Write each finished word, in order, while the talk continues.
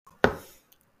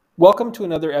Welcome to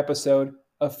another episode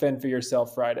of Fend for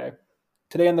Yourself Friday.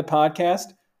 Today on the podcast,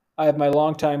 I have my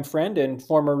longtime friend and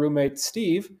former roommate,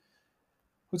 Steve,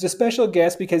 who's a special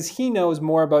guest because he knows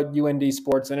more about UND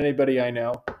sports than anybody I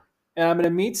know. And I'm going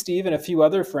to meet Steve and a few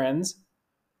other friends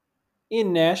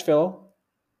in Nashville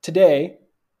today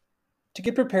to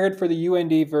get prepared for the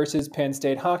UND versus Penn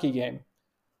State hockey game.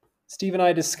 Steve and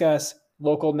I discuss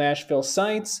local Nashville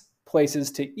sites, places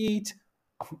to eat,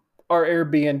 our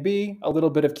Airbnb, a little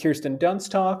bit of Kirsten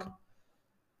Dunst talk.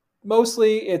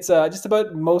 Mostly, it's just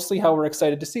about mostly how we're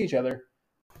excited to see each other.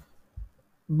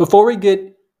 Before we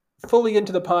get fully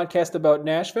into the podcast about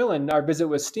Nashville and our visit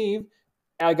with Steve,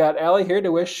 I got Allie here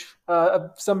to wish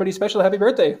somebody special happy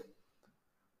birthday.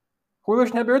 Who are we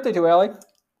wishing happy birthday to, Allie?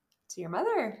 To your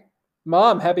mother.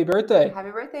 Mom, happy birthday. Happy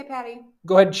birthday, Patty.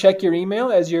 Go ahead and check your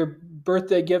email as your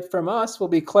birthday gift from us will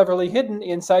be cleverly hidden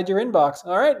inside your inbox.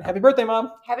 All right, happy birthday,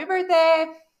 Mom. Happy birthday.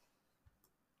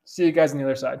 See you guys on the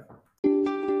other side.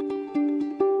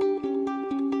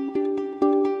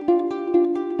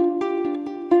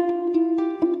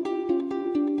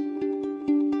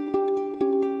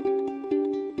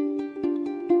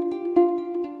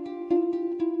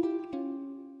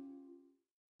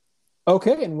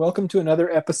 Okay, and welcome to another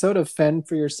episode of Fend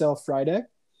for Yourself Friday.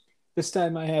 This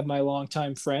time I have my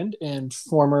longtime friend and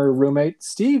former roommate,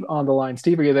 Steve, on the line.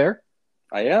 Steve, are you there?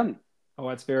 I am. Oh,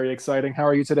 that's very exciting. How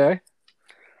are you today?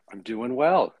 I'm doing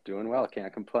well.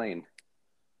 Can't complain.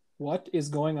 What is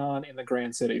going on in the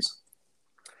Grand Cities?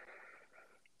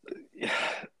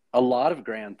 A lot of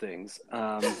grand things.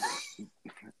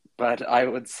 But I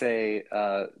would say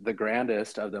the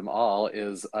grandest of them all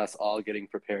is us all getting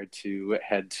prepared to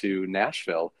head to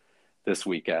Nashville this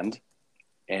weekend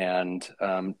and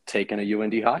taking a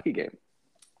UND hockey game.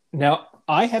 Now,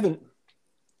 I haven't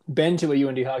been to a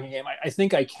UND hockey game. I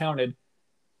think I counted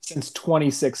since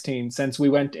 2016, since we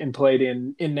went and played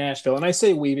in Nashville. And I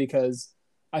say we because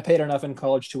I paid enough in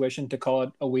college tuition to call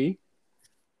it a we.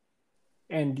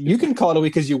 And you can call it a we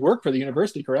because you work for the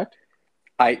university, correct?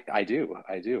 I do.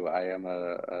 I am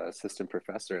a assistant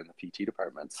professor in the PT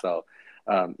department. So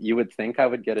you would think I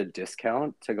would get a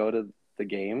discount to go to the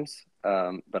games,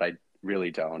 but I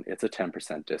really don't. It's a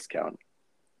 10% discount.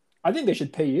 I think they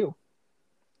should pay you.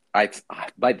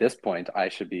 By this point, I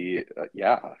should be,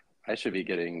 I should be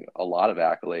getting a lot of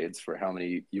accolades for how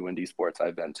many UND sports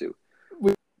I've been to.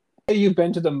 Would you say you've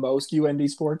been to the most UND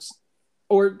sports?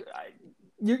 Or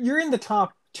you're in the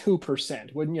top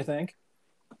 2%, wouldn't you think?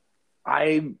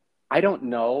 I don't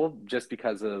know, just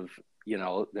because of,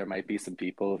 there might be some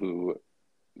people who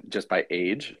just by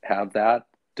age have that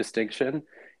distinction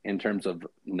in terms of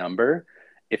number.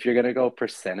 If you're going to go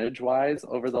percentage wise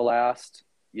over the last,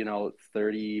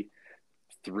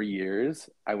 33 years,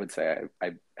 I would say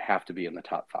I have to be in the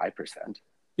top 5%.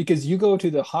 Because you go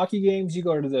to the hockey games, you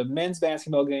go to the men's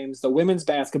basketball games, the women's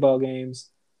basketball games,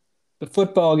 the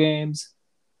football games.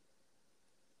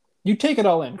 You take it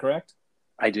all in, correct?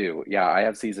 I do. Yeah, I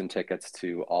have season tickets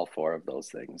to all 4 of those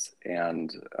things.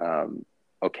 And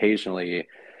occasionally,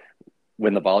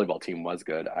 when the volleyball team was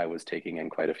good, I was taking in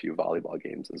quite a few volleyball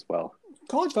games as well.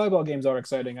 College volleyball games are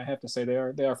exciting, I have to say. They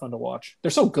are fun to watch.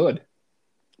 They're so good.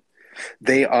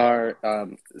 They are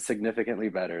significantly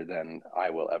better than I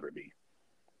will ever be.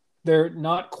 They're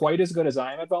not quite as good as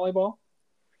I am at volleyball?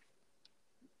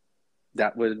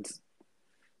 That would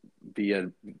be a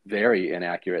very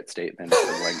inaccurate statement if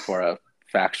we're going for a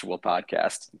factual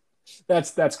podcast.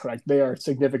 That's correct. They are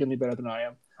significantly better than I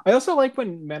am. I also like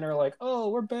when men are like, oh,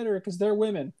 we're better because they're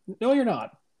women. No, you're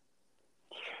not.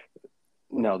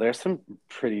 No, there's some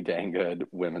pretty dang good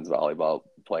women's volleyball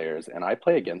players, and I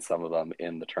play against some of them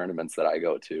in the tournaments that I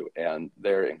go to, and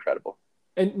they're incredible.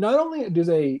 And not only do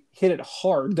they hit it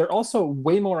hard, they're also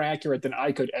way more accurate than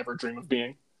I could ever dream of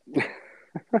being.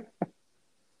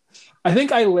 I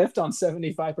think I lift on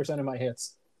 75% of my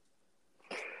hits.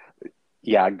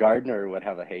 Yeah, Gardner would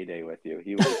have a heyday with you.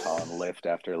 He would be calling lift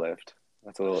after lift.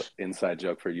 That's a little inside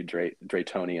joke for you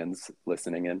Draytonians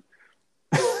listening in.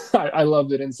 I love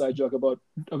that inside joke about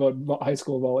high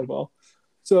school volleyball.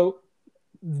 So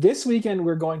this weekend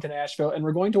we're going to Nashville and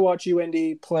we're going to watch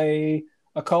UND play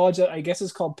a college that I guess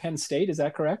is called Penn State. Is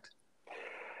that correct?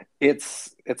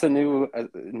 It's a new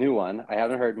one. I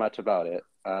haven't heard much about it.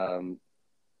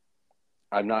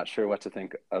 I'm not sure what to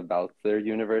think about their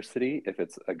university, if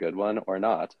it's a good one or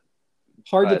not.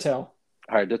 Hard to tell.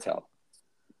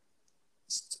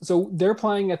 So they're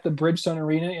playing at the Bridgestone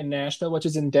Arena in Nashville, which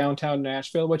is in downtown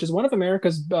Nashville, which is one of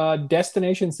America's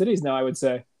destination cities now, I would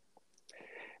say.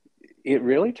 It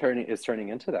really is turning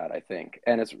into that, I think.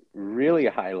 And it's really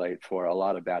a highlight for a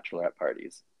lot of bachelorette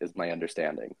parties, is my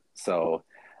understanding. So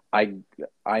I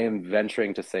I am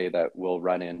venturing to say that we'll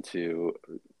run into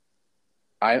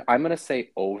I'm gonna say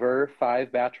over five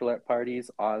bachelorette parties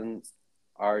on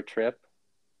our trip,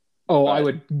 Oh, I but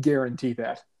would guarantee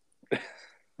that.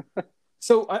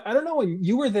 So I don't know when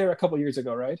you were there a couple years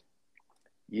ago, right?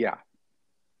 yeah.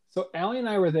 So Allie and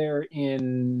I were there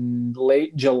in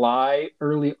late July,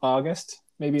 early August,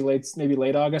 maybe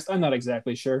late August. I'm not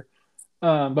exactly sure.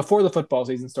 Before the football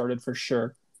season started, for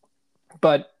sure.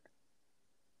 But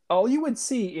all you would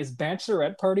see is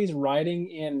bachelorette parties riding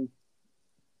in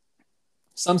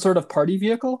some sort of party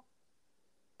vehicle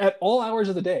at all hours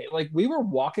of the day. Like we were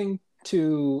walking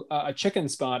to a chicken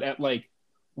spot at like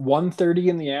 1:30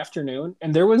 in the afternoon,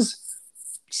 and there was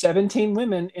 17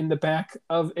 women in the back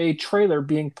of a trailer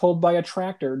being pulled by a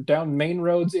tractor down main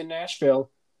roads in Nashville.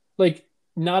 Like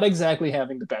not exactly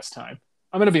having the best time.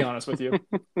 I'm going to be honest with you.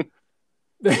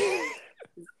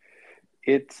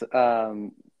 It's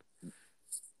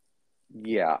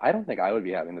yeah, I don't think I would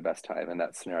be having the best time in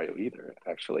that scenario either,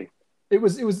 actually. It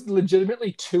was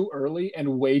legitimately too early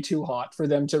and way too hot for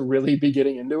them to really be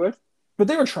getting into it. But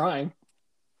they were trying.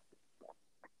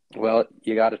 Well,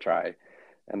 you got to try.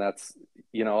 And that's,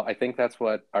 I think that's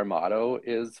what our motto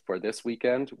is for this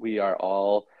weekend. We are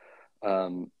all,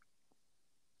 um,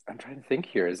 I'm trying to think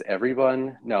here. Is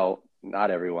everyone? No,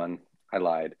 not everyone. I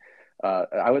lied.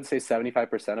 I would say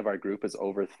 75% of our group is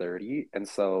over 30. And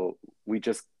so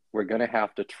we're going to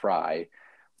have to try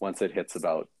once it hits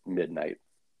about midnight.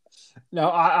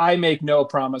 Now, I make no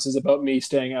promises about me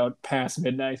staying out past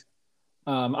midnight.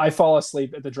 I fall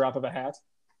asleep at the drop of a hat,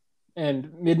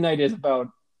 and midnight is about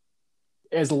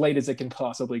as late as it can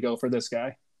possibly go for this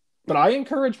guy. But I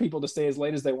encourage people to stay as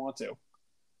late as they want to.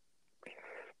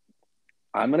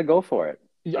 I'm going to go for it.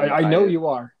 I know you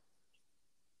are.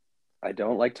 I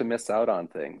don't like to miss out on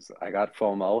things. I got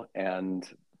FOMO, and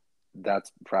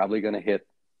that's probably going to hit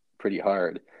pretty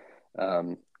hard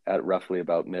at roughly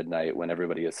about midnight when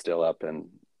everybody is still up and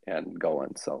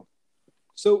going.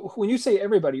 So when you say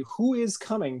everybody, who is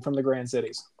coming from the Grand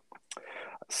Cities?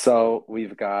 So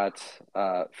we've got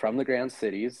from the Grand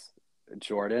Cities,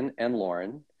 Jordan and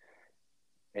Lauren,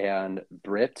 and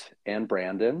Britt and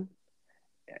Brandon,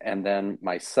 and then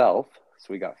myself. So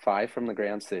we got five from the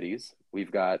Grand Cities.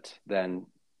 We've got then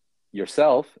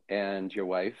yourself and your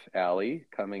wife, Allie,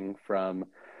 coming from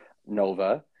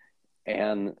Nova.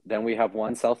 And then we have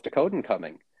one South Dakotan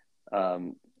coming.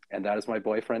 And that is my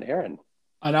boyfriend, Aaron.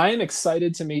 And I am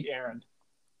excited to meet Aaron.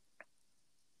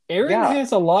 Aaron Yeah,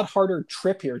 has a lot harder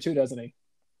trip here too, doesn't he?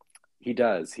 he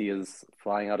does. He is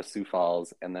flying out of Sioux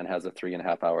Falls and then has a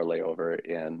 3.5 hour layover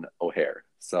in O'Hare.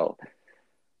 So,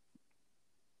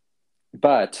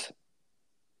 but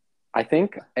I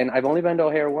think, and I've only been to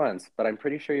O'Hare once, but I'm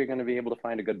pretty sure you're going to be able to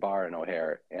find a good bar in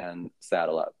O'Hare and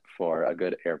saddle up for a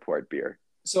good airport beer.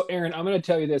 So, Aaron, I'm going to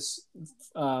tell you this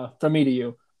from me to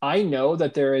you. I know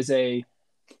that there is I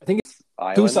think it's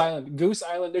Island? Goose Island. Goose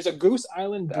Island. There's a Goose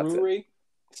Island That's it. brewery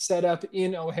set up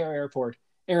in O'Hare Airport.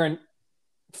 Aaron,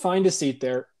 find a seat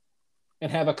there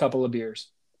and have a couple of beers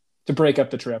to break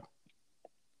up the trip.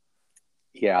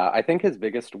 Yeah, I think his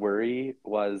biggest worry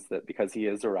was that because he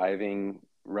is arriving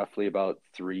roughly about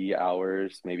 3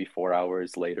 hours, maybe 4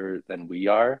 hours later than we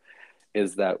are,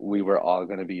 is that we were all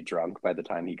going to be drunk by the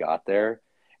time he got there.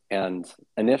 And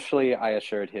initially, I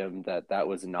assured him that that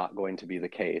was not going to be the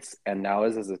case. And now,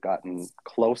 as it's gotten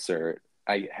closer,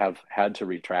 I have had to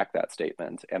retract that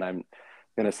statement. And I'm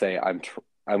going to say I'm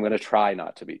going to try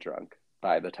not to be drunk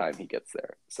by the time he gets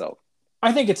there. So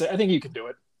I think you can do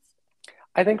it.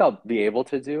 I think I'll be able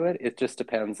to do it. It just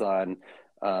depends on,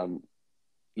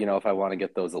 if I want to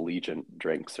get those Allegiant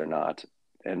drinks or not,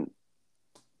 and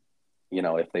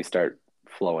if they start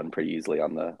flowing pretty easily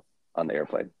on the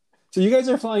airplane. So you guys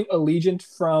are flying Allegiant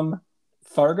from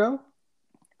Fargo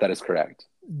That is correct.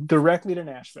 directly to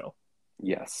Nashville.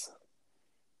 Yes,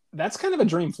 That's kind of a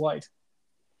dream flight.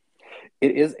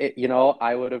 it is.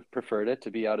 I would have preferred it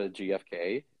to be out of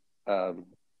GFK,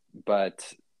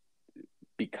 but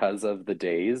because of the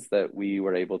days that we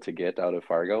were able to get out of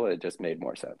Fargo, it just made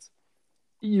more sense.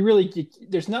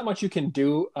 There's not much you can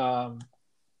do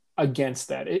against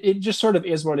that. It just sort of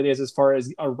is what it is as far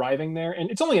as arriving there.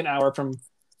 And it's only an hour from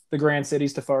the Grand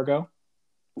Cities to Fargo.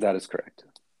 That is correct.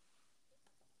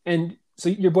 And so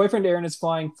your boyfriend Aaron is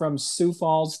flying from Sioux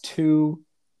Falls to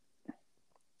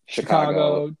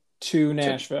Chicago to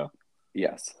Nashville.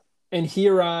 Yes. And he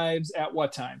arrives at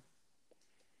what time?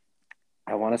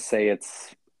 I want to say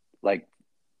it's like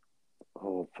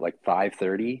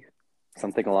 5:30,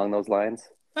 something along those lines.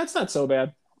 That's not so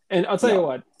bad. And I'll tell No. you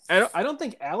what, I don't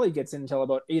think Allie gets in until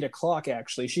about 8 o'clock,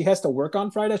 actually. She has to work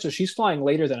on Friday, so she's flying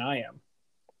later than I am.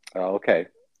 Oh, okay.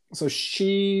 So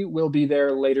she will be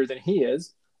there later than he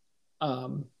is.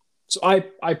 Um, so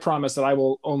I promise that I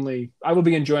will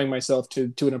be enjoying myself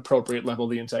to an appropriate level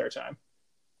the entire time.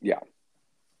 Yeah,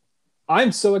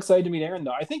 I'm so excited to meet Aaron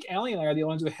though. I think Allie and I are the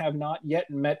ones who have not yet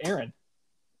met Aaron.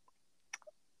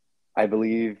 I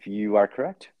believe you are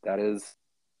correct. That's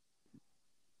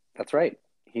right.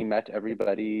 He met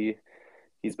everybody.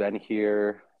 He's been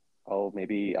here, oh,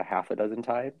 maybe a half a dozen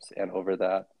times. And over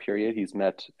that period, he's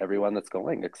met everyone that's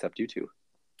going except you two.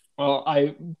 Well,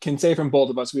 I can say from both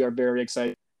of us, we are very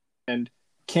excited and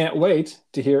can't wait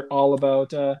to hear all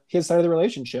about his side of the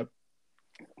relationship.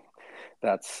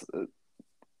 That's,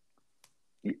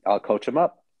 I'll coach him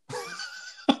up.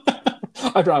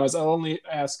 I promise. I'll only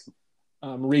ask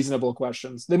reasonable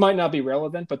questions. They might not be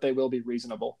relevant, but they will be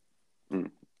reasonable.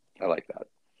 I like that.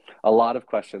 A lot of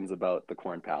questions about the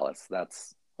Corn Palace.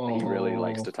 He really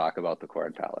likes Oh. to talk about the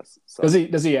Corn Palace. So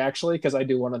Does he actually? Because I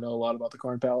do want to know a lot about the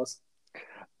Corn Palace.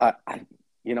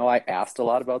 I asked a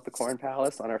lot about the Corn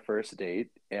Palace on our first date,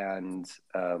 and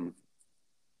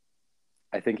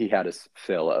I think he had his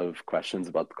fill of questions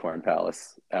about the Corn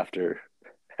Palace after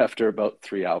about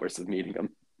 3 hours of meeting him.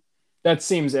 That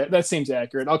seems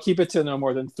accurate. I'll keep it to no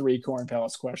more than 3 Corn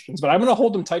Palace questions, but I'm going to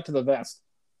hold him tight to the vest.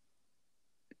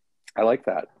 I like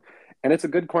that. And it's a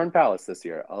good Corn Palace this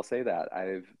year. I'll say that.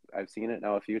 I've seen it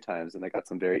now a few times, and they got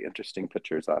some very interesting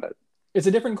pictures on it. It's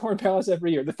a different Corn Palace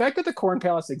every year. The fact that the Corn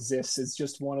Palace exists is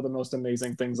just one of the most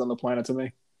amazing things on the planet to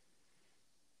me.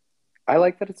 I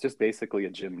like that it's just basically a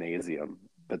gymnasium,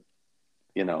 but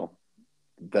you know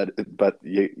but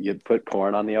you put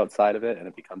corn on the outside of it, and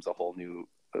it becomes a whole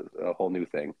new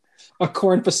thing. A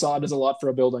corn facade is a lot for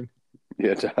a building.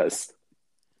 Yeah, it does.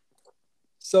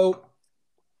 So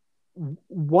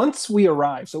once we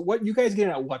arrive, so what you guys get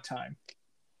in at what time?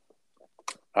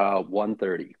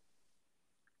 1:30.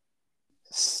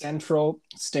 Central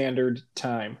Standard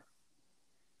Time.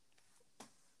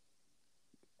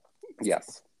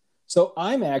 Yes. So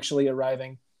I'm actually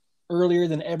arriving earlier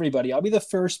than everybody. I'll be the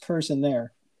first person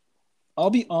there. I'll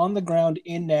be on the ground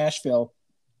in Nashville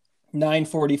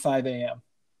 9:45 a.m.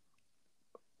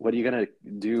 What are you gonna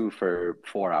do for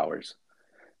 4 hours?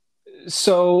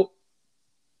 So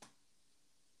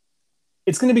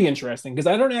it's going to be interesting because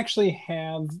I don't actually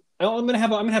have. I'm going to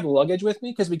have luggage with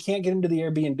me because we can't get into the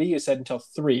Airbnb. You said until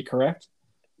 3, correct?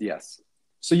 Yes.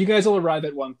 So you guys will arrive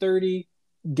at 1:30,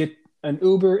 get an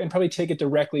Uber, and probably take it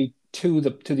directly to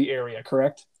the area,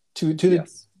 correct?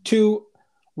 Yes.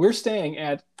 We're staying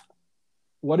at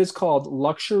what is called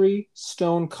Luxury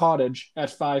Stone Cottage at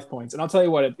 5 Points, and I'll tell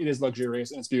you what, it is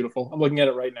luxurious and it's beautiful. I'm looking at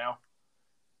it right now.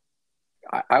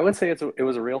 I would say it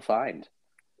was a real find.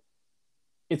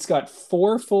 It's got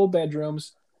 4 full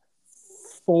bedrooms,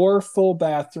 4 full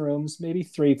bathrooms, maybe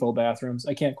 3 full bathrooms.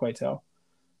 I can't quite tell.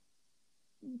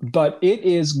 But it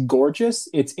is gorgeous.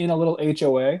 It's in a little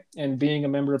HOA, and being a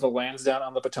member of the Lansdowne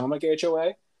on the Potomac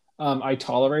HOA, I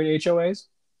tolerate HOAs.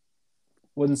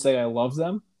 Wouldn't say I love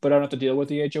them, but I don't have to deal with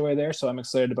the HOA there, so I'm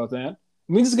excited about that. It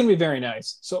means it's going to be very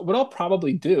nice. So what I'll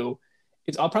probably do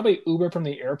is I'll probably Uber from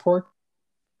the airport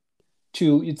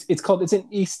to it's in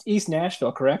East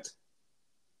Nashville, correct?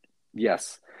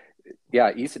 Yes.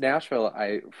 Yeah, East Nashville,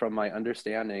 from my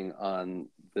understanding on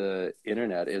the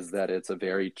internet, is that it's a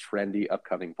very trendy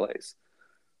upcoming place.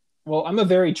 Well, I'm a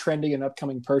very trendy and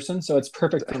upcoming person, so it's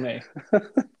perfect for me.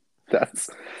 that's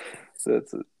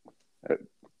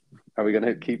Are we going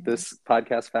to keep this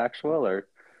podcast factual, or?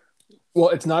 Well,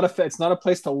 it's not a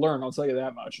place to learn. I'll tell you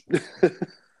that much.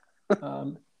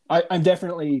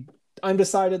 I'm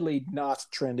decidedly not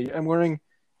trendy. I'm wearing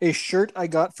a shirt I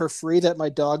got for free that my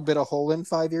dog bit a hole in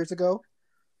 5 years ago,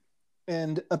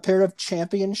 and a pair of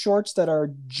Champion shorts that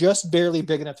are just barely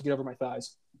big enough to get over my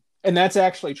thighs. And that's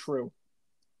actually true.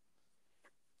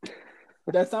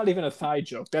 That's not even a thigh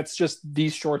joke. That's just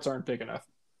these shorts aren't big enough.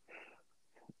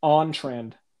 On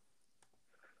trend.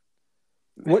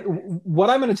 What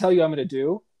I'm going to tell you I'm going to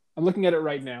do, I'm looking at it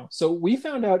right now. So we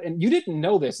found out, and you didn't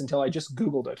know this until I just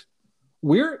Googled it.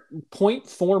 We're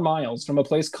 0.4 miles from a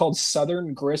place called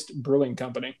Southern Grist Brewing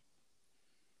Company.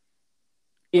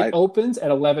 It opens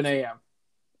at 11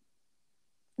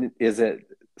 a.m. Is it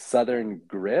Southern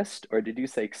Grist, or did you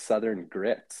say Southern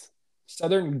Grits?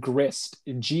 Southern Grist,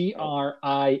 Grist.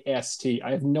 I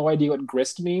have no idea what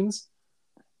grist means,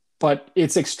 but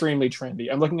it's extremely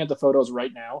trendy. I'm looking at the photos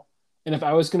right now, and if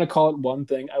I was going to call it one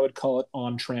thing, I would call it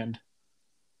on trend.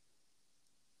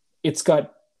 It's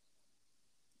got.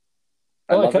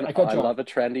 I love a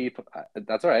trendy.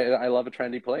 That's all right. I love a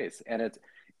trendy place, and it's.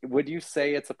 Would you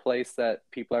say it's a place that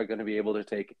people are going to be able to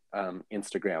take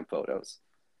Instagram photos?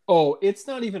 Oh, it's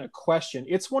not even a question.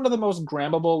 It's one of the most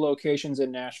grabbable locations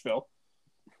in Nashville.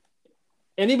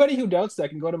 Anybody who doubts that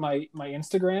can go to my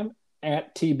Instagram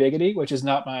at tbiggity, which is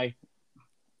not my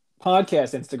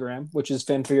podcast Instagram, which is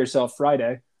Fend for Yourself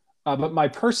Friday, but my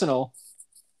personal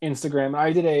Instagram.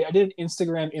 I did an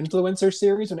Instagram influencer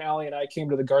series when Allie and I came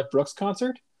to the Garth Brooks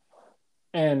concert,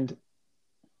 and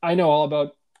I know all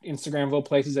about Instagrammable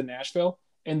places in Nashville,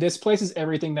 and this place is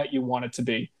everything that you want it to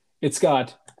be. It's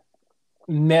got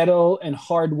metal and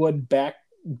hardwood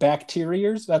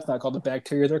bacterias. That's not called a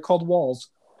bacteria; they're called walls.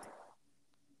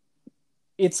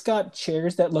 It's got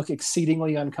chairs that look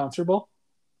exceedingly uncomfortable.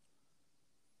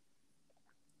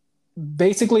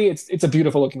 Basically, it's a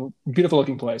beautiful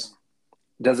looking place.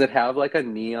 Does it have like a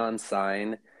neon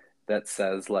sign that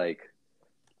says like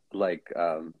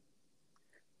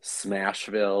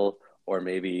Smashville, or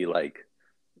maybe like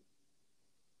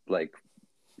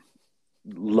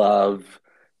love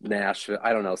Nashville?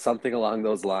 I don't know, something along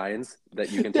those lines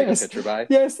that you can take a Yes, picture by.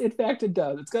 yes. In fact, it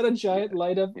does. It's got a giant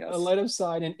Yes. light up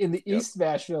sign in the Yep. East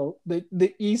Nashville,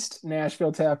 the East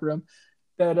Nashville tap room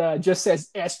that just says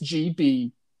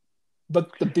SGB,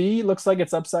 but the B looks like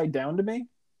it's upside down to me.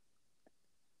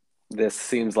 This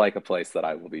seems like a place that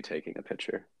I will be taking a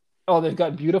picture. Oh, they've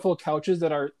got beautiful couches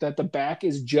that the back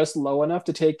is just low enough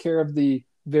to take care of the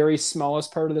very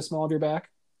smallest part of the small of your back.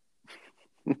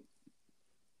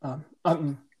 Um,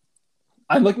 um,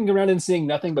 I'm looking around and seeing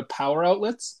nothing but power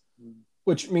outlets,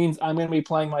 which means I'm going to be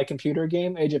playing my computer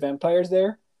game, Age of Empires,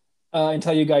 there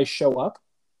until you guys show up,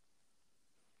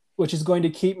 which is going to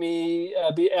keep me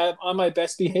on my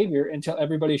best behavior until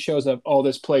everybody shows up. Oh,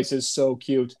 this place is so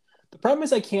cute. The problem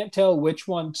is I can't tell which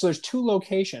one. So there's two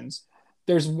locations.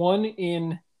 There's one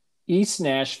in East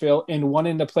Nashville and one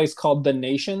in a place called The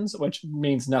Nations, which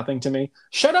means nothing to me.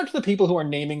 Shout out to the people who are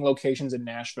naming locations in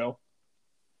Nashville.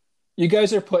 You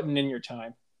guys are putting in your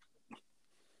time.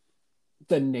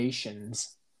 The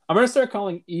Nations. I'm going to start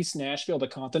calling East Nashville the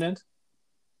continent.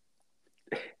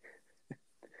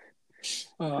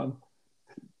 Um,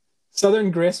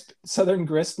 Southern Grist,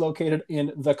 located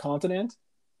in the continent,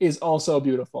 is also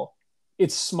beautiful.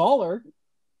 It's smaller.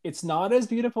 It's not as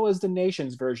beautiful as the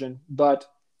Nations version, but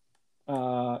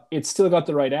it's still got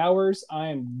the right hours. I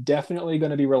am definitely going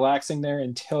to be relaxing there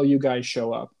until you guys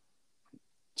show up.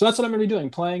 So that's what I'm going to be doing,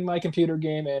 playing my computer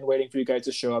game and waiting for you guys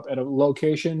to show up at a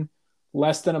location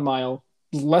less than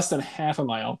half a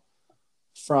mile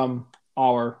from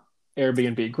our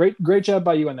Airbnb. Great job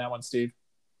by you on that one, Steve.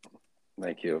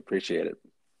 Thank you. Appreciate it.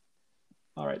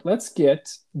 All right, let's get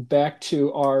back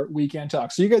to our weekend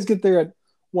talk. So you guys get there at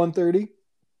 1:30.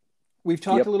 We've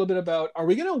talked Yep. a little bit about, are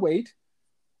we going to wait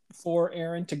for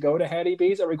Aaron to go to Hattie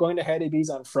B's? Are we going to Hattie B's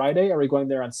on Friday? Are we going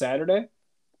there on Saturday?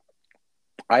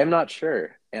 I am not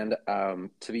sure. And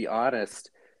to be honest,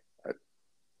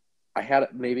 I had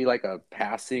maybe like a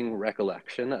passing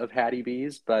recollection of Hattie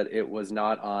B's, but it was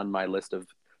not on my list of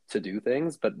to do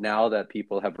things. But now that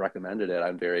people have recommended it,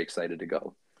 I'm very excited to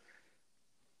go.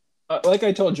 Like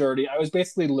I told Jordy, I was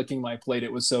basically licking my plate.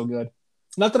 It was so good.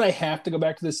 Not that I have to go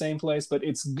back to the same place, but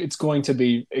it's going to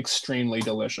be extremely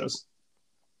delicious.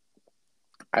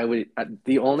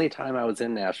 The only time I was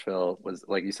in Nashville was,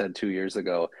 like you said, 2 years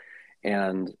ago.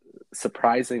 And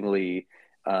surprisingly,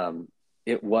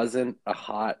 it wasn't a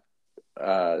hot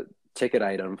ticket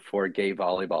item for gay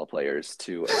volleyball players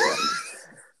to attend.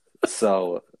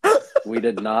 So we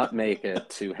did not make it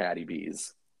to Hattie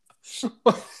B's.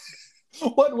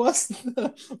 What was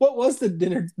the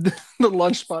dinner, the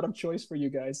lunch spot of choice for you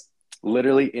guys?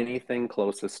 Literally anything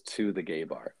closest to the gay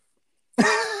bar.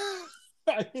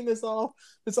 I mean, this all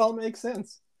makes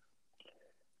sense.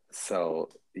 So,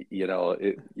 you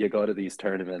go to these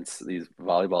tournaments, these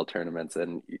volleyball tournaments,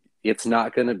 and it's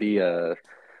not going to be a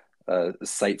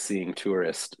sightseeing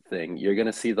tourist thing. You're going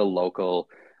to see the local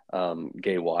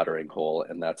gay watering hole,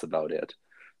 and that's about it.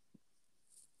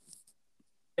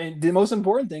 And the most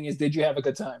important thing is, did you have a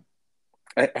good time?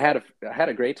 I had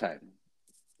a great time.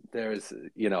 There's,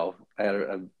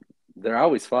 they're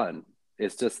always fun.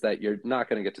 It's just that you're not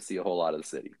going to get to see a whole lot of the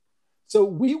city. So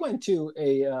we went to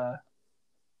a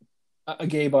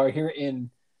gay bar here in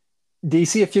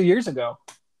DC a few years ago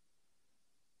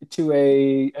to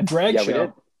a drag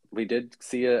show. We did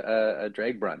see a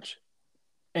drag brunch.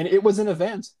 And it was an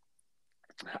event.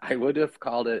 I would have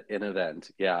called it an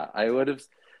event. Yeah, I would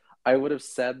have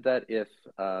said that if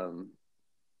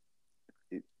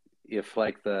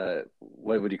like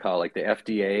what would you call it, like the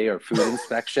FDA or food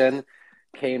inspection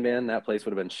came in, that place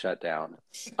would have been shut down.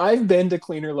 I've been to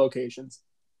cleaner locations.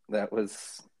 That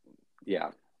was, yeah.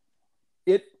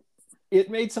 It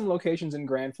made some locations in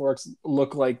Grand Forks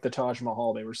look like the Taj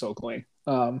Mahal. They were so clean.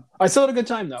 I still had a good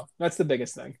time though. That's the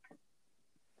biggest thing.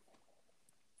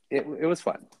 It was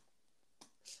fun.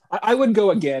 I would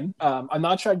go again. I'm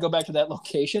not sure I'd go back to that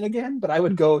location again, but I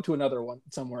would go to another one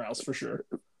somewhere else for sure.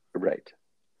 Right.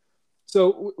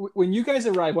 So when you guys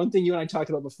arrived, one thing you and I talked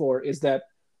about before is that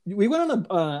we went on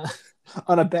a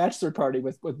on a bachelor party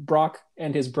with Brock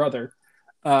and his brother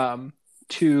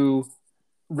to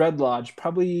Red Lodge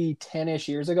probably 10-ish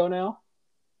years ago now,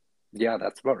 Yeah,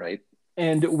 that's about right.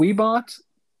 and we bought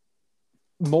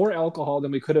more alcohol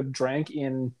than we could have drank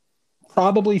in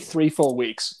probably 3 full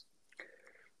weeks.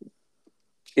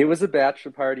 It was a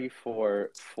bachelor party for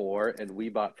four, and we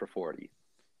bought for 40.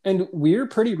 And we're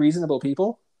pretty reasonable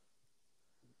people,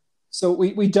 so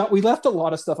we left a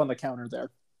lot of stuff on the counter there.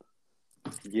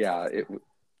 Yeah, it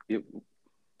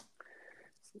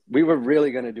we were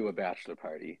really going to do a bachelor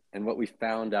party, and what we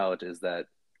found out is that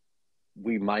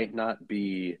we might not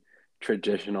be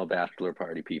traditional bachelor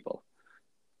party people.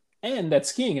 And that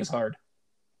skiing is hard.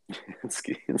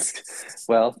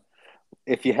 Well,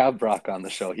 if you have Brock on the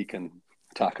show, he can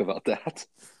talk about that.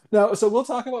 No, so we'll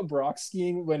talk about Brock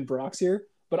skiing when Brock's here.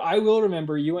 But I will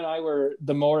remember you and I were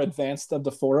the more advanced of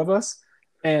the four of us,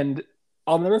 and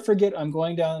I'll never forget. I'm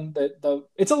going down the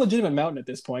it's a legitimate mountain at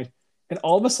this point, and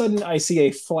all of a sudden I see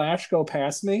a flash go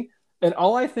past me, and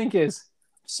all I think is,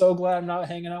 so glad I'm not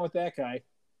hanging out with that guy.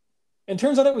 And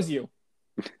turns out it was you.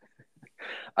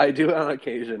 I do on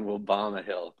occasion will bomb a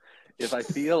hill. If I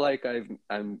feel like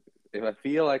I'm if I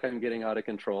feel like I'm getting out of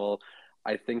control,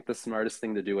 I think the smartest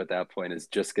thing to do at that point is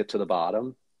just get to the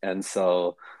bottom. And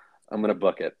so I'm gonna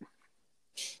book it.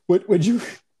 Would you?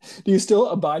 Do you still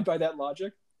abide by that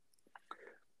logic?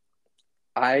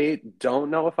 I don't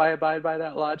know if I abide by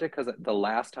that logic because the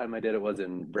last time I did it was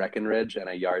in Breckenridge and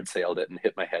I yard sailed it and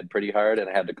hit my head pretty hard and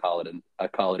I had to call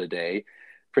it a day.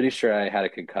 Pretty sure I had a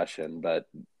concussion, but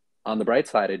on the bright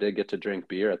side, I did get to drink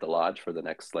beer at the lodge for the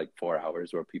next like 4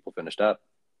 hours where people finished up.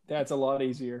 That's a lot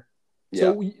easier.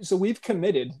 Yeah, So we've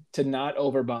committed to not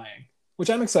overbuying, which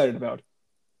I'm excited about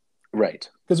right.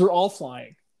 because we're all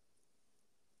flying.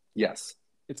 Yes.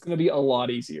 It's going to be a lot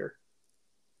easier.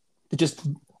 It just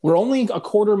we're only a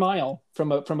quarter mile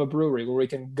from a brewery where we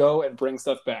can go and bring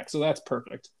stuff back, so that's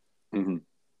perfect. Hmm.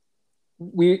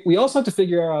 We also have to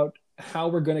figure out how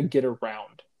we're going to get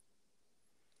around.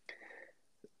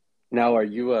 Now, are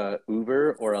you a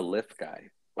Uber or a Lyft guy?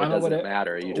 Or I'm a does it whatever,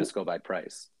 matter? You just go by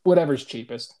price? whatever's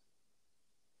cheapest.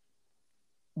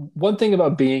 One thing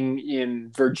about being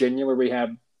in Virginia where we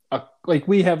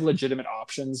have legitimate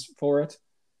options for it,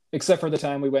 except for the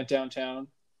time we went downtown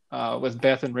with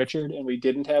Beth and Richard and we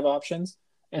didn't have options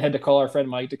and had to call our friend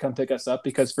Mike to come pick us up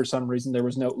because for some reason there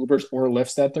was no Ubers or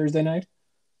Lyfts that Thursday night.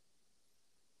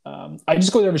 I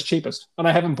just go there as cheapest, and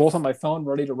I have them both on my phone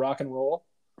ready to rock and roll,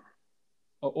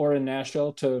 or in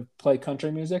Nashville to play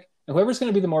country music. And whoever's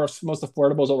going to be the most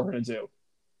affordable is what we're going to do.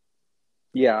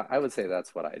 Yeah, I would say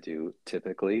that's what I do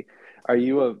typically. Are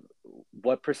you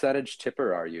what percentage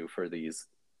tipper are you for these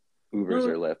Ubers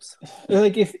or Lyfts?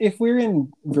 Like if we're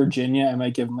in Virginia, I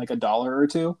might give them like $1 or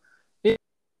two. It's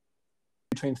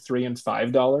between $3 and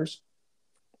 $5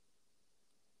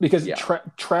 because Yeah.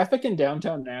 traffic in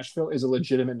downtown Nashville is a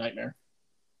legitimate nightmare.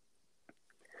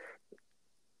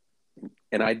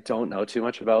 And I don't know too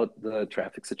much about the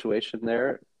traffic situation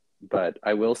there, but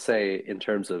I will say in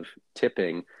terms of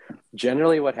tipping,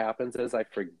 generally what happens is I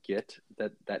forget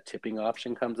that that tipping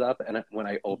option comes up, and when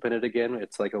I open it again,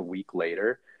 it's like a week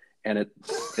later, and it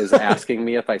is asking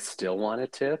me if I still want to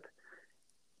tip.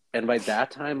 And by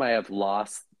that time, I have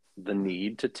lost the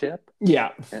need to tip,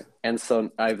 Yeah, and so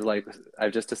I've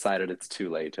just decided it's too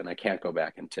late, and I can't go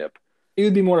back and tip. it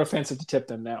would be more offensive to tip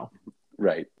them now.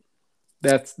 Right.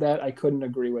 That I couldn't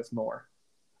agree with more.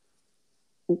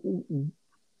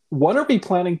 What are we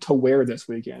planning to wear this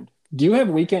weekend? Do you have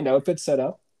weekend outfits set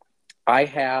up?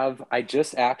 I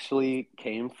just actually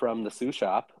came from the sous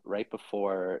shop right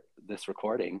before this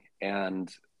recording, and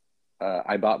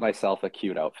I bought myself a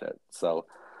cute outfit. So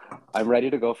I'm ready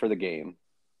to go for the game.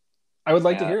 I would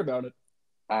like to Uh, hear about it.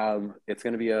 it's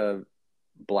going to be a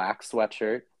black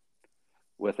sweatshirt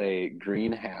with a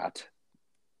green hat,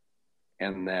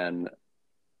 and then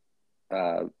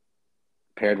uh,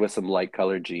 paired with some light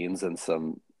colored jeans and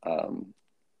some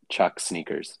Chuck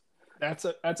sneakers. That's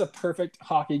a perfect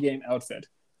hockey game outfit.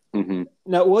 Hmm.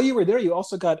 Now, while you were there, you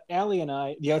also got Allie and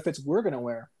I the outfits we're gonna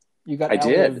wear. You got I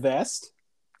Allie a did. vest.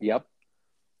 Yep.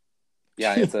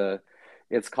 Yeah,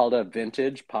 it's called a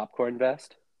vintage popcorn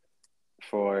vest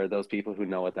for those people who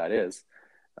know what that is.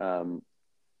 Um,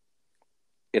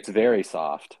 it's very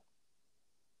soft,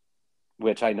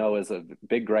 which I know is a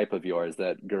big gripe of yours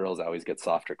that girls always get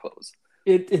softer clothes.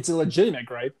 It's a legitimate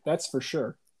gripe, that's for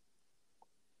sure.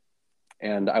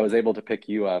 And I was able to pick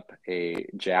you up a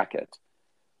jacket.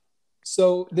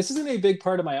 So this isn't a big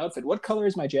part of my outfit. What color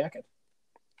is my jacket?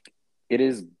 It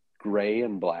is gray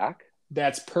and black.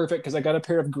 That's perfect because I got a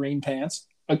pair of green pants,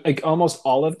 like almost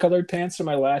olive colored pants from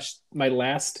my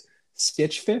last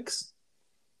Stitch Fix,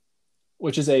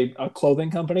 which is a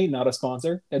clothing company, not a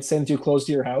sponsor, that sends you clothes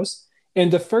to your house.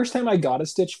 And the first time I got a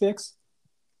Stitch Fix,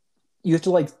 you have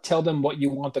to like tell them what you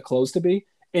want the clothes to be.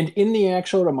 And in the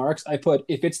actual remarks, I put,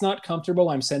 if it's not comfortable,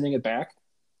 I'm sending it back.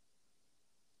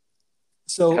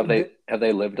 So Have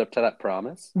they lived up to that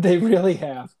promise? they really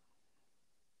have.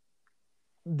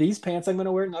 These pants I'm going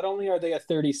to wear, not only are they a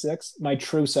 36, my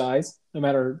true size, no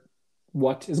matter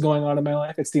what is going on in my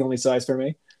life, it's the only size for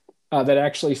me that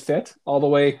actually fit all the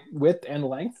way width and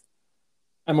length.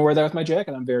 I'm going to wear that with my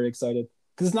jacket. I'm very excited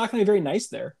because it's not going to be very nice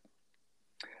there.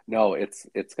 No, it's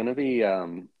gonna be a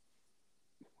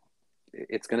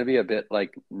bit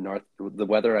like the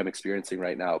weather I'm experiencing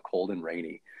right now, cold and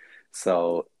rainy.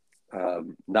 So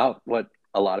not what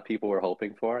a lot of people were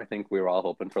hoping for. I think we were all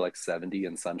hoping for like 70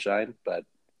 and sunshine, but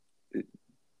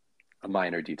a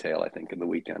minor detail, I think, in the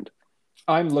weekend.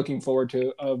 I'm looking forward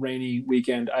to a rainy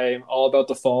weekend. I am all about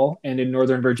the fall, and in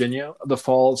Northern Virginia, the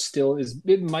fall still is.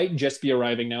 It might just be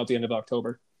arriving now at the end of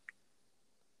October.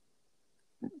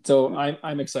 So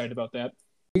I'm excited about that.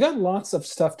 We got lots of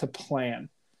stuff to plan.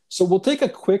 So we'll take a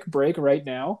quick break right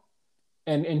now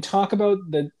and talk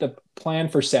about the plan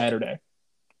for Saturday.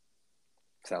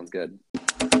 Sounds good.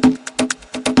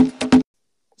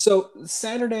 So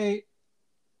Saturday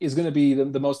is going to be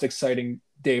the most exciting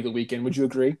day of the weekend. Would you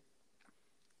agree?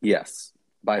 Yes,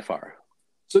 by far.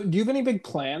 So do you have any big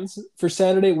plans for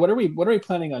Saturday? What are we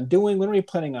planning on doing? When are we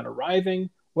planning on arriving?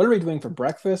 What are we doing for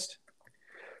breakfast?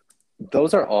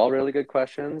 Those are all really good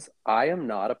questions. I am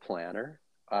not a planner.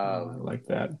 I like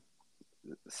that.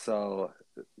 So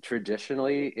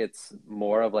traditionally, it's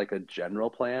more of like a general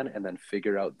plan and then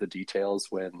figure out the details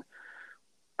when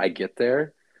I get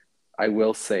there. I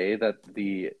will say that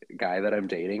the guy that I'm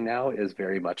dating now is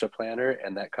very much a planner,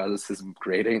 and that causes him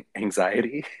great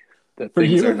anxiety that For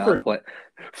things you are or not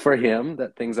for him,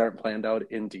 that things aren't planned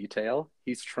out in detail.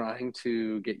 He's trying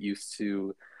to get used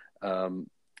to um,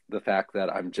 the fact that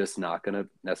I'm just not going to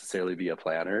necessarily be a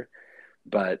planner,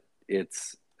 but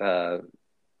it's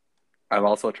I'm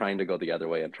also trying to go the other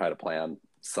way and try to plan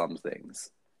some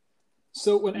things.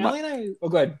 So when My, Allie and I, oh,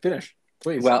 go ahead, finish,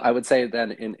 please. well, I would say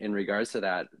then in regards to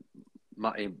that,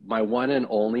 my one and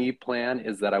only plan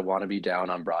is that I want to be down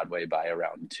on Broadway by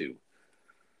around 2.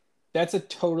 That's a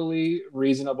totally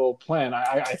reasonable plan,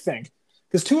 I think,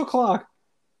 because 2 o'clock.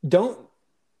 Don't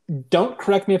don't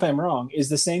correct me if I'm wrong. Is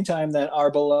the same time that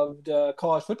our beloved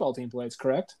college football team plays,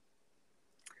 correct?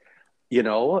 You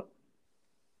know,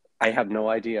 I have no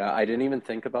idea. I didn't even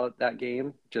think about that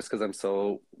game just because I'm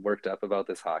so worked up about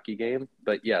this hockey game.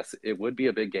 But yes, it would be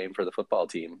a big game for the football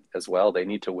team as well. They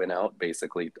need to win out,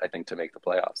 basically, I think, to make the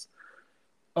playoffs.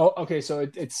 Oh, okay. So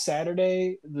it's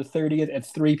Saturday the 30th at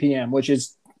 3 p.m., which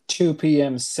is 2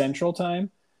 p.m. Central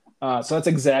Time. So that's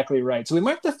exactly right. So we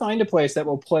might have to find a place that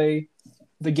will play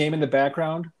the game in the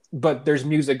background, but there's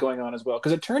music going on as well.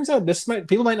 Because it turns out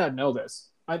people might not know this.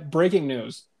 Breaking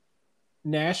news: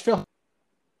 Nashville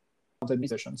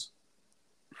musicians.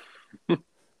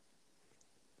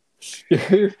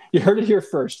 You heard it here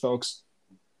first, folks.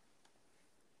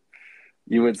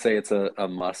 You would say it's a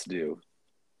must do.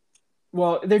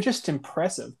 Well, they're just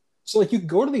impressive. So like you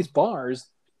go to these bars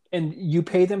and you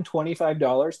pay them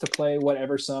 $25 to play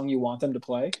whatever song you want them to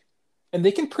play, and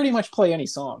they can pretty much play any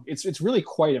song. It's really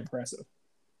quite impressive.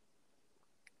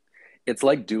 It's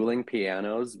like dueling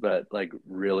pianos, but like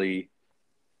really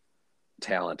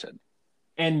talented.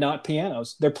 And not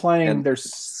pianos. They're playing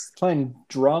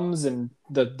drums and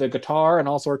the guitar and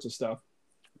all sorts of stuff.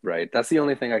 Right. That's the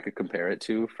only thing I could compare it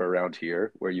to for around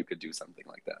here where you could do something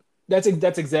like that. That's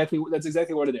exactly what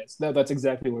it is. That's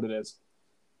exactly what it is.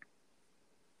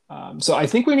 So I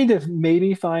think we need to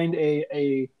maybe find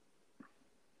a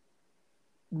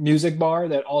music bar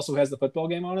that also has the football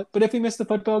game on it. But if we miss the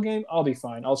football game, I'll be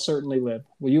fine. I'll certainly live.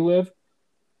 Will you live?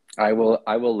 I will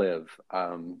live.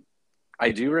 I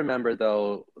do remember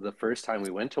though the first time we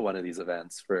went to one of these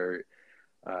events for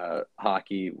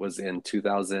hockey was in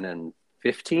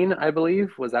 2015, I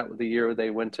believe. Was that the year they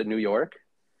went to New York?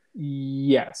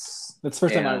 Yes. That's the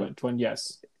first time I And went to one.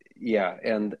 Yes. yeah,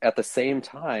 and at the same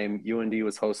time, UND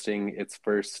was hosting its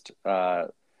first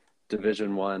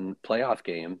Division One playoff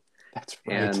game, That's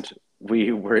right. and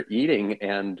we were eating,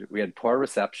 and we had poor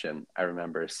reception, I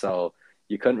remember. So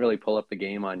you couldn't really pull up the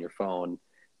game on your phone,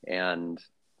 and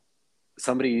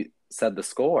somebody said the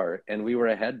score, and we were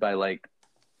ahead by like,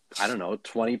 I don't know,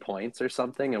 20 points or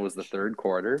something. It was the third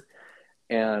quarter.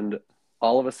 And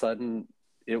all of a sudden,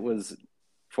 it was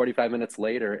 45 minutes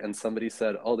later, and somebody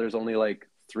said, "Oh, there's only like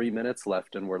 3 minutes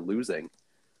left and we're losing."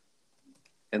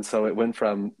 And so it went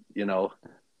from,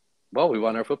 well, we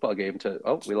won our football game to,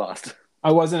 oh, we lost.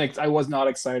 I was not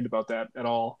excited about that at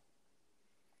all.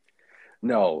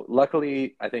 No,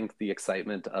 luckily, I think the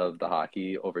excitement of the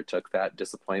hockey overtook that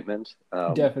disappointment.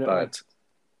 Definitely.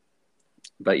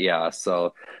 But yeah,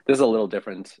 so this is a little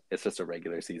different. It's just a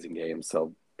regular season game,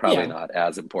 so probably Yeah. not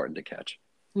as important to catch.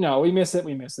 No, we miss it.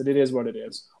 We miss it. It is what it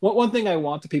is. One thing I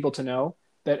want the people to know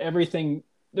that people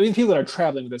that are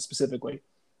traveling with us specifically,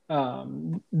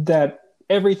 that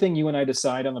everything you and I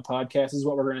decide on the podcast is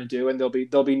what we're going to do, and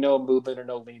there'll be no movement or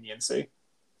no leniency.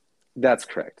 That's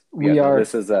correct. We are.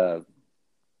 This is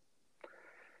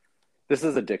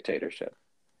a dictatorship.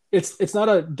 It's not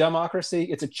a democracy.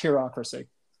 It's a cheerocracy.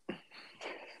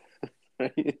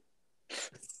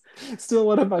 Still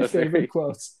one of my favorite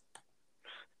quotes.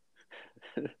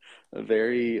 A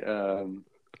very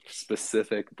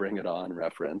specific "Bring It On"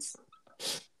 reference.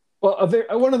 Well,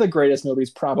 one of the greatest movies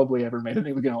probably ever made. I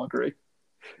think we can all agree.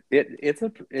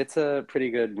 It's a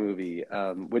pretty good movie.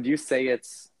 Would you say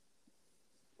it's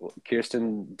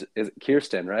Kirsten? Is it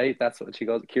Kirsten, right? That's what she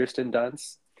goes. Kirsten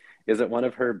Dunst. Is it one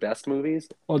of her best movies?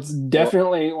 Well, it's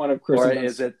definitely one of Kirsten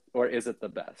Dunst. Or is it the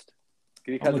best?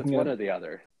 Because it's one or the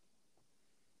other.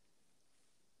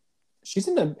 She's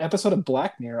in an episode of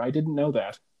Black Mirror. I didn't know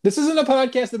that. This isn't a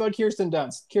podcast about Kirsten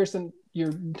Dunst. Kirsten,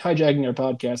 you're hijacking our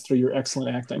podcast through your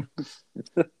excellent acting.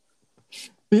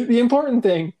 The important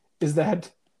thing is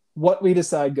that what we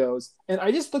decide goes. And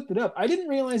I just looked it up. I didn't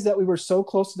realize that we were so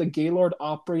close to the Gaylord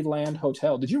Opryland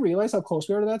Hotel. Did you realize how close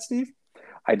we are to that, Steve?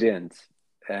 I didn't.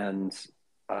 And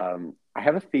I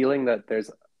have a feeling that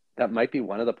that might be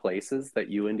one of the places that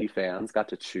UND fans got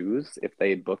to choose if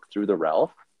they booked through the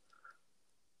Ralph.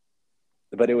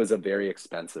 But it was a very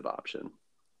expensive option.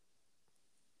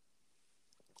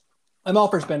 I'm all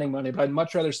for spending money, but I'd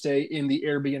much rather stay in the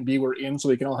Airbnb we're in so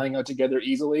we can all hang out together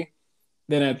easily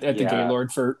than at the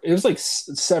Gaylord it was like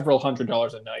several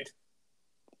 $100s a night.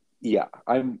 Yeah,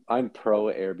 I'm pro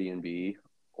Airbnb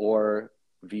or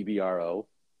VBRO.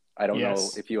 I don't know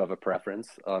if you have a preference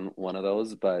on one of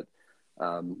those, but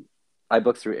I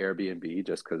booked through Airbnb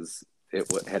just because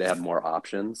it had more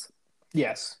options.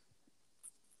 Yes.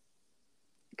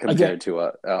 Compared to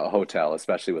a hotel,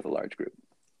 especially with a large group.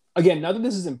 Again, not that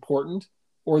this is important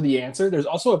or the answer, there's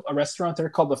also a restaurant there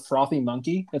called the Frothy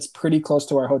Monkey that's pretty close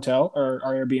to our hotel or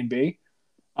our Airbnb.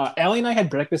 Allie and I had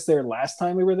breakfast there last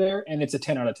time we were there, and it's a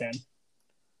 10 out of 10.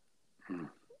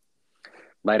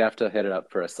 Might have to hit it up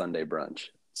for a Sunday brunch.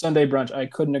 Sunday brunch. I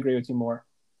couldn't agree with you more.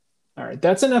 All right.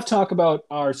 That's enough talk about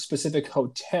our specific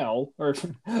hotel or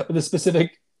the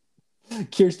specific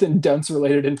Kirsten Dunst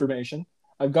related information.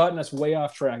 I've gotten us way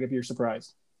off track if you're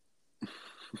surprised.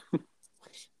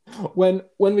 When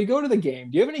we go to the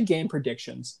game, do you have any game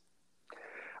predictions?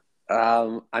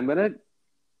 I'm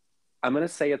gonna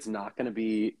say it's not gonna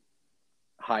be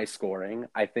high scoring.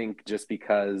 I think just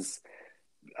because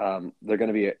they're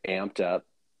gonna be amped up,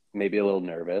 maybe a little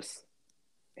nervous,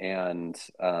 and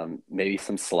maybe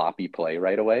some sloppy play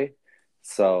right away.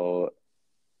 So,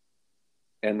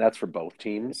 and that's for both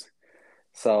teams.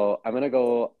 So I'm gonna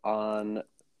go on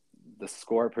the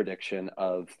score prediction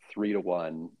of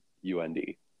 3-1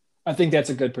 UND. I think that's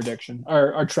a good prediction.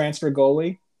 Our transfer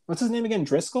goalie, what's his name again?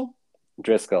 Driscoll.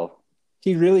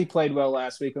 He really played well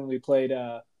last week when we played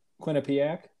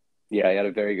Quinnipiac. Yeah, he had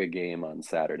a very good game on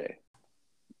Saturday.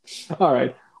 All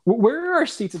right. Where are our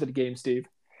seats at the game, Steve?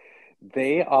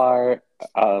 They are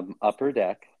upper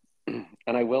deck.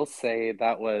 And I will say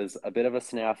that was a bit of a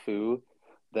snafu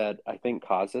that I think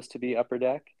caused us to be upper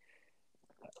deck.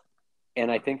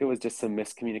 And I think it was just some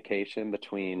miscommunication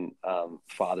between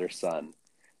father-son.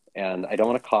 And I don't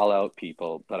want to call out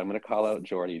people, but I'm going to call out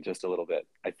Jordy just a little bit.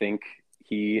 I think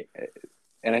it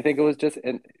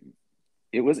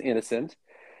was innocent.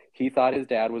 He thought his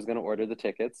dad was going to order the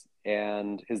tickets,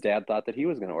 and his dad thought that he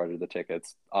was going to order the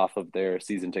tickets off of their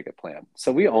season ticket plan.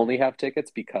 So we only have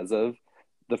tickets because of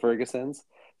the Fergusons.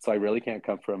 So I really can't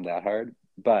come from that hard,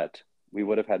 but we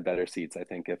would have had better seats, I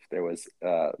think, if there was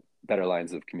better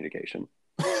lines of communication.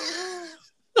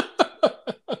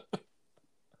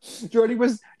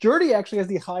 Jordy actually has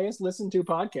the highest listened to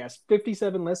podcast,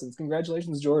 57 listens.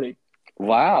 Congratulations, Jordy.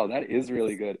 Wow, that is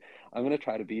really good. I'm going to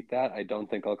try to beat that. I don't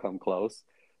think I'll come close,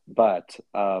 but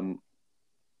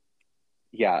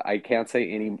yeah, I can't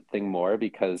say anything more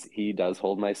because he does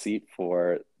hold my seat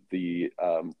for the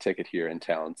ticket here in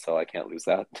town, so I can't lose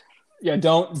that. Yeah,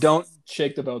 don't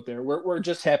shake the boat there. We're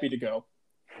just happy to go.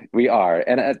 We are.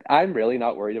 And I'm really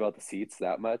not worried about the seats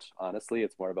that much. Honestly,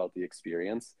 it's more about the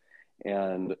experience.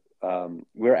 And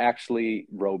we're actually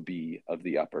row B of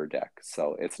the upper deck.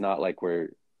 So it's not like we're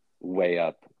way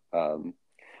up,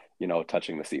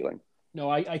 touching the ceiling.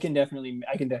 No, I can definitely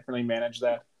manage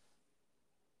that.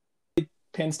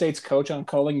 Penn State's coach on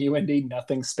calling UND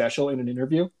nothing special in an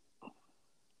interview.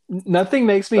 Nothing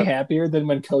makes me But happier than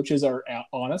when coaches are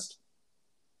honest.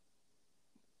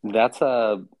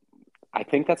 I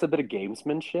think that's a bit of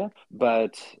gamesmanship,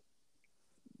 but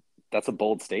that's a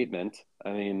bold statement.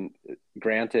 I mean,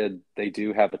 granted, they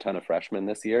do have a ton of freshmen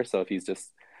this year. So if he's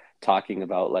just talking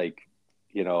about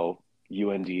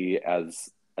UND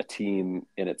as a team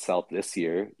in itself this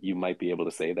year, you might be able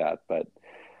to say that. But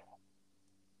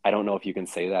I don't know if you can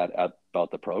say that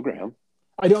about the program.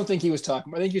 I don't think he was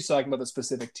talking. I think he was talking about the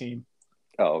specific team.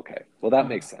 Oh, okay. Well, that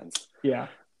makes sense. Yeah.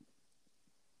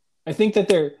 I think that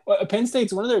Penn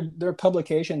State's one of their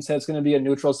publications says it's going to be a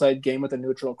neutral site game with a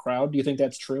neutral crowd. Do you think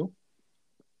that's true?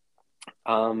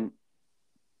 I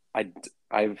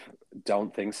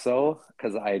don't think so,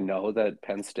 because I know that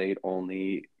Penn State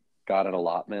only got an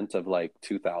allotment of like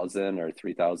 2,000 or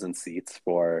 3,000 seats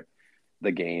for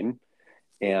the game,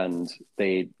 and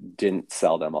they didn't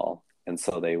sell them all, and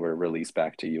so they were released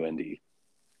back to UND.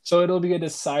 So it'll be a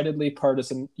decidedly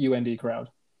partisan UND crowd.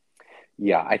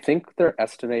 Yeah, I think they're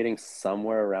estimating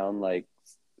somewhere around like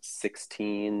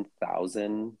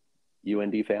 16,000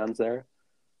 UND fans there.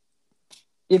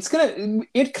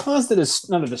 It caused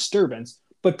not a disturbance,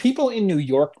 but people in New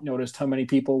York noticed how many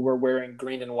people were wearing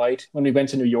green and white when we went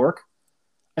to New York.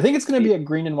 I think it's going to be a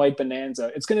green and white bonanza.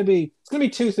 It's going to be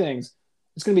two things.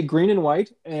 It's going to be green and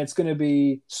white, and it's going to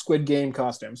be Squid Game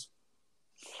costumes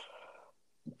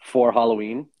for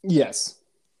Halloween. Yes,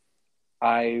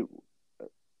 I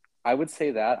would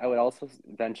say that. I would also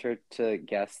venture to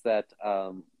guess that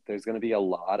there's going to be a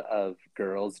lot of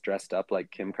girls dressed up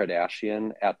like Kim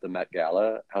Kardashian at the Met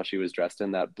Gala, how she was dressed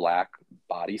in that black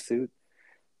bodysuit.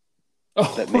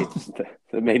 Oh.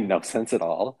 that made no sense at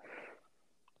all.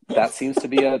 That seems to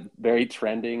be a very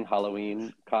trending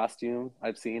Halloween costume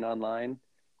I've seen online.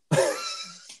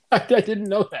 I didn't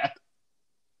know that.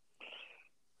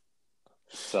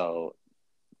 So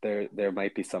there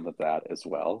might be some of that as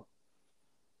well.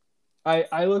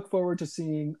 I look forward to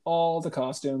seeing all the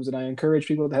costumes, and I encourage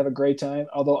people to have a great time,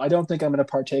 although I don't think I'm going to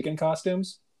partake in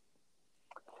costumes.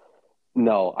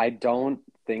 No, I don't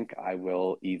think I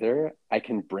will either. I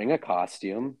can bring a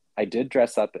costume. I did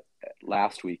dress up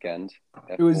last weekend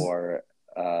for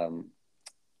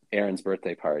Aaron's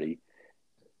birthday party,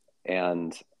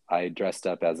 and I dressed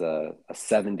up as a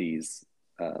 70s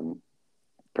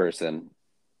person,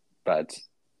 but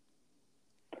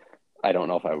I don't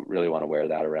know if I really want to wear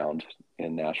that around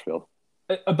in Nashville.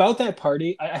 About that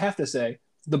party, I have to say,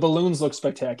 the balloons look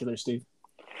spectacular, Steve.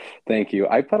 Thank you.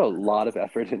 I put a lot of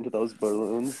effort into those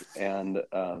balloons, and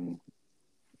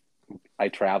I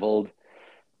traveled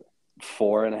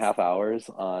 4.5 hours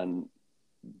on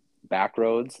back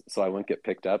roads so I wouldn't get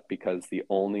picked up, because the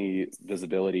only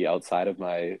visibility outside of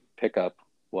my pickup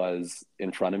was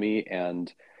in front of me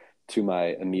and to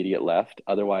my immediate left.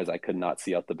 Otherwise, I could not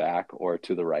see out the back or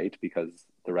to the right because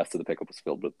the rest of the pickup was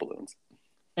filled with balloons.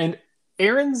 And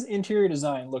Aaron's interior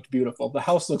design looked beautiful. The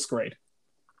house looks great.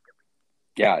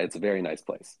 Yeah, it's a very nice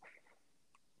place.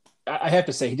 I have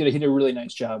to say, he did a really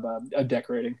nice job of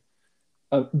decorating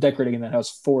in that house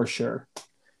for sure.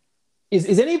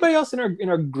 Is anybody else in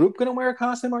our group going to wear a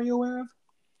costume? Are you aware of?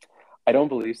 I don't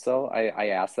believe so.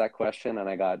 I asked that question and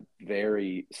I got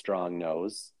very strong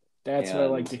no's. That's what I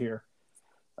like to hear.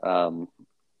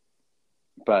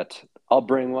 But I'll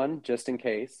bring one just in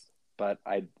case. But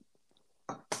I'm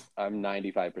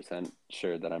 95%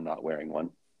 sure that I'm not wearing one.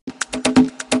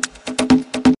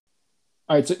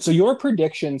 All right. So your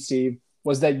prediction, Steve,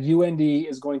 was that UND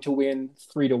is going to win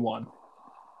 3-1.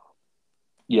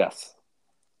 Yes.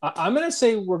 I'm going to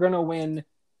say we're going to win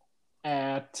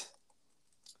at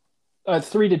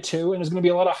 3-2, and there's going to be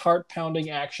a lot of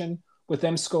heart-pounding action with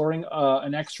them scoring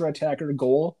an extra attacker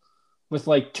goal with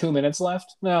like 2 minutes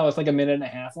left. No, it's like a minute and a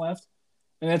half left.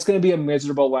 And it's going to be a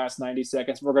miserable last 90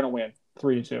 seconds. We're going to win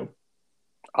 3-2.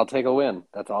 I'll take a win.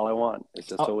 That's all I want. It's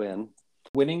just a win.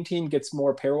 Winning team gets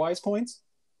more pairwise points.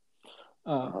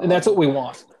 And that's what we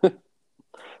want.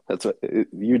 That's what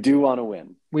you do want to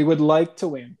win. We would like to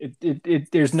win.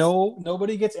 There's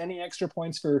nobody gets any extra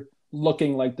points for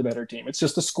looking like the better team. It's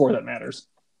just the score that matters.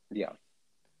 Yeah.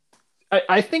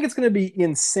 I think it's going to be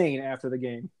insane after the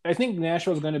game. I think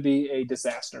Nashville is going to be a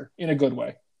disaster in a good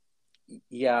way.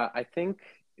 Yeah, I think,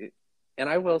 and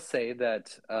I will say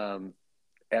that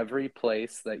every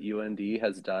place that UND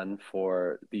has done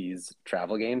for these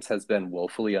travel games has been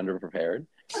woefully underprepared.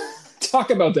 Talk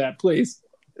about that, please.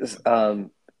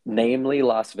 Um, Namely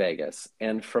Las Vegas.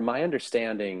 And from my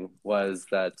understanding was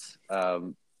that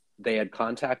they had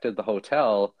contacted the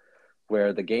hotel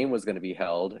where the game was going to be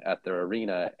held at their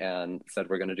arena and said,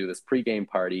 we're going to do this pregame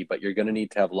party, but you're going to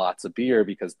need to have lots of beer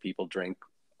because people drink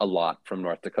a lot from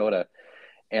North Dakota.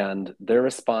 And their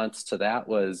response to that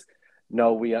was,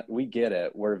 no, we get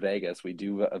it. We're Vegas. We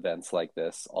do events like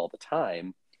this all the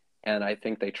time. And I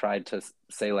think they tried to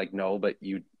say like, no, but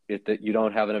you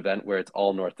don't have an event where it's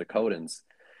all North Dakotans.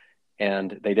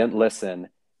 And they didn't listen.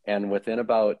 And within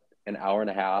about an hour and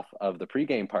a half of the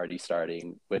pregame party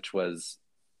starting, which was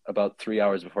about 3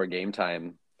 hours before game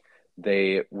time,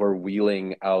 they were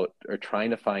wheeling out or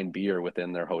trying to find beer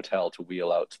within their hotel to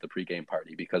wheel out to the pregame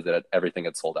party because everything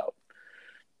had sold out.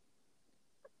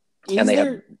 And they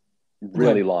had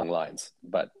really long lines,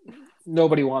 but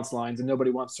nobody wants lines and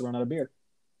nobody wants to run out of beer.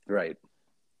 Right.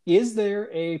 Is there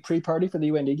a pre-party for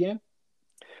the UND game?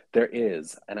 There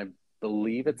is, and I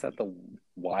believe it's at the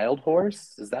Wild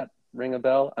Horse. Does that ring a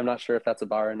bell? I'm not sure if that's a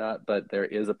bar or not, but there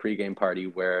is a pregame party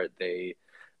where they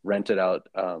rented out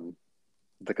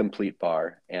the complete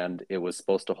bar, and it was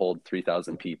supposed to hold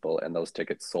 3,000 people, and those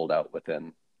tickets sold out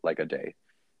within like a day.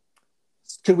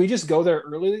 Could we just go there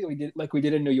early, like we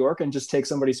did in New York, and just take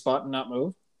somebody's spot and not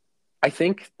move? I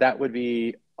think that would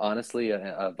be honestly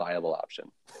a viable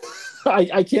option.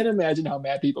 I can't imagine how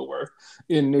mad people were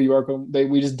in New York when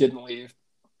we just didn't leave.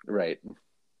 Right.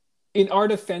 In our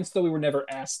defense, though, we were never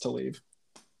asked to leave.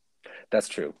 That's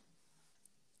true.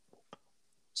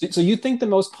 So you think the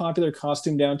most popular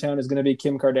costume downtown is going to be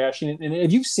Kim Kardashian? And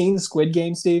have you seen the Squid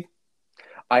Game, Steve?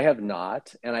 I have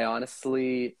not, and I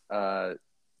honestly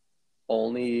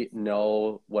only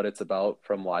know what it's about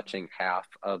from watching half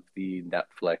of the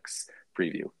Netflix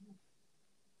preview.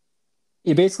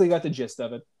 You basically got the gist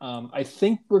of it. I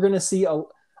think we're going to see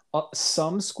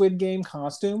some Squid Game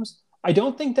costumes. I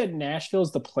don't think that Nashville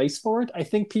is the place for it. I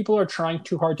think people are trying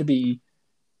too hard to be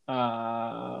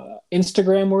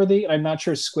Instagram worthy. I'm not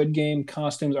sure Squid Game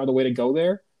costumes are the way to go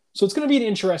there. So it's going to be an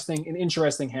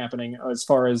interesting happening as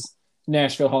far as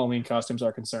Nashville Halloween costumes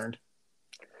are concerned.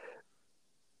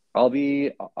 I'll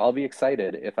be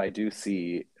excited if I do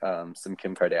see some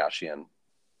Kim Kardashian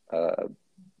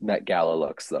Met Gala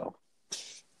looks, though.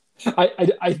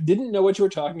 I didn't know what you were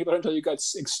talking about until you got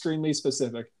extremely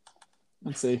specific.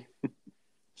 Let's see.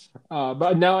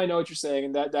 But now I know what you're saying,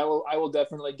 and I will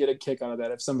definitely get a kick out of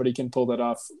that if somebody can pull that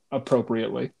off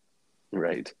appropriately.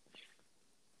 Right.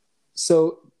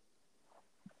 So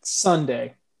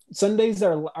Sunday's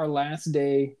our last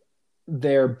day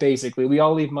there. Basically, we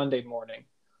all leave Monday morning.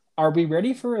 Are we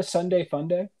ready for a Sunday fun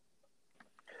day?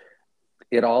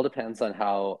 It all depends on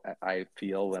how I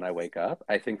feel when I wake up.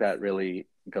 I think that really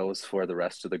goes for the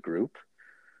rest of the group.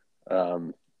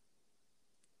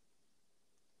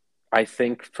 I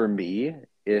think for me,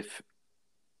 if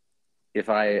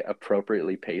I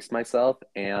appropriately pace myself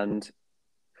and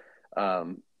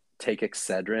take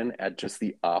Excedrin at just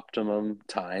the optimum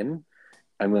time,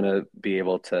 I'm going to be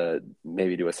able to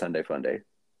maybe do a Sunday fun day.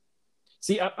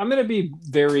 See, I'm going to be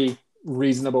very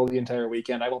reasonable the entire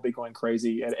weekend. I won't be going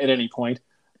crazy at any point.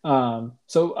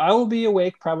 So I will be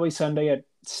awake probably Sunday at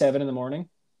 7 a.m.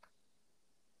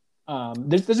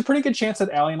 There's a pretty good chance that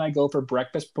Allie and I go for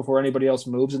breakfast before anybody else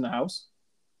moves in the house.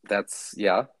 That's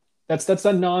a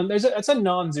non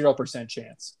 0%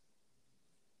 chance.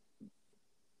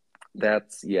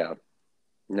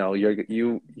 No,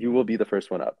 you will be the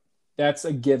first one up. That's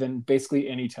a given basically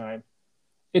anytime.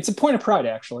 It's a point of pride,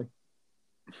 actually.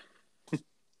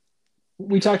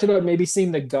 We talked about maybe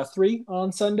seeing the Guthrie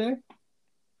on Sunday.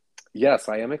 Yes,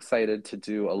 I am excited to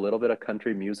do a little bit of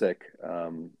country music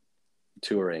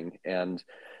touring. And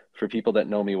for people that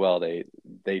know me well,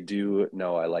 they do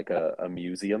know I like a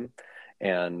museum.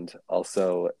 And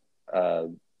also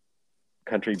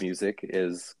country music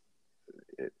is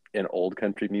in old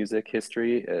country music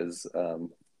history is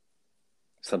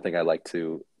something I like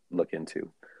to look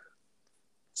into.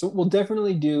 So we'll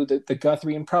definitely do the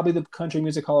Guthrie and probably the Country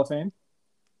Music Hall of Fame.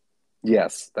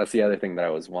 Yes, that's the other thing that I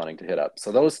was wanting to hit up.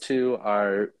 So those two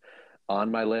are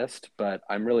on my list, but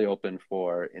I'm really open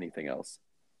for anything else.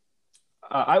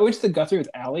 I went to the Guthrie with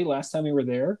Allie last time we were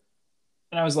there,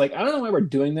 and I was like, I don't know why we're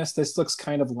doing this. This looks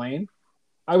kind of lame.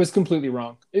 I was completely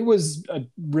wrong. It was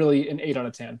really an 8 out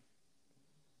of 10.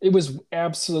 It was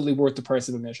absolutely worth the price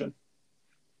of admission.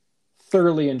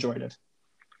 Thoroughly enjoyed it.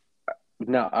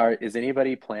 Now, is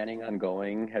anybody planning on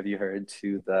going? Have you heard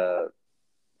to the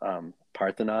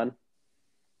Parthenon?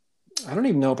 I don't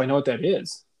even know if I know what that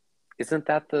is. Isn't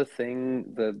that the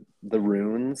thing, the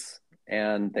runes,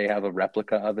 and they have a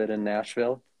replica of it in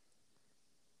Nashville?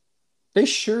 They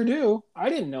sure do. I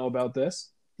didn't know about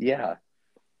this. Yeah.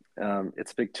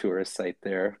 It's a big tourist site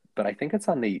there, but I think it's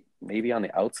on the maybe on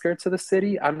the outskirts of the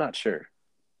city. I'm not sure.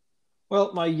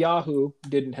 Well, my Yahoo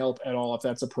didn't help at all, if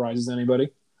that surprises anybody.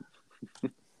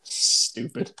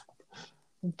 Stupid.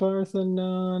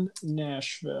 Parthenon,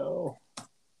 Nashville.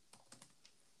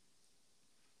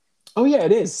 Oh, yeah,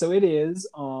 it is. So it is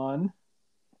on,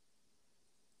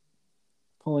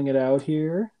 pulling it out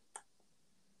here.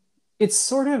 It's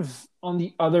sort of on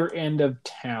the other end of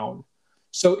town.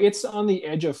 So it's on the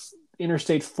edge of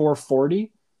Interstate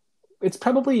 440. It's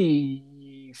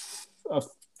probably a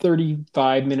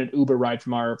 35-minute Uber ride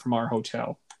from our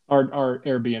hotel, our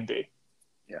Airbnb.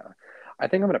 Yeah. I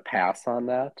think I'm going to pass on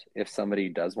that if somebody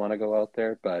does want to go out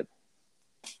there, but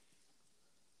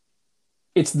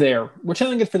It's there. We're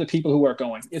telling it for the people who are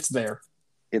going. It's there.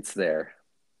 it's there.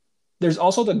 There's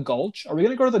also the Gulch. Are we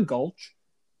going to go to the Gulch?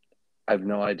 I have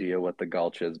no idea what the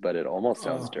Gulch is, but it almost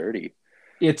sounds Oh, dirty.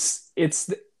 it's it's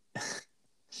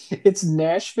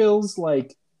Nashville's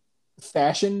like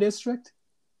fashion district,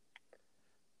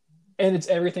 and it's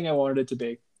everything I wanted it to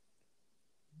be.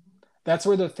 That's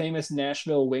where the famous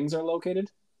Nashville wings are located.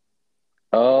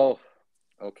 Oh,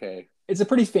 okay. It's a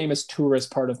pretty famous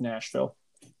tourist part of Nashville.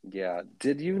 Yeah.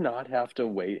 Did you not have to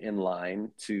wait in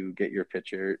line to get your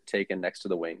picture taken next to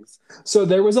the wings? So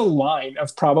there was a line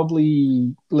of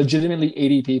probably legitimately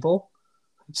 80 people.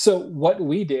 So what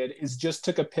we did is just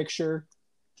took a picture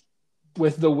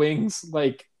with the wings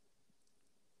like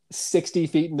 60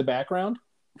 feet in the background.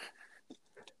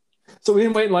 So we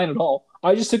didn't wait in line at all.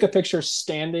 I just took a picture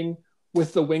standing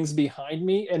with the wings behind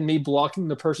me and me blocking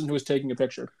the person who was taking a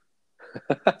picture.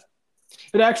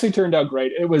 It actually turned out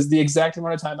great. It was the exact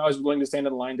amount of time I was willing to stand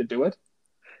in line to do it.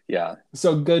 Yeah.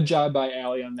 So good job by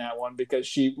Allie on that one because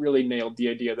she really nailed the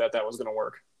idea that that was going to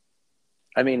work.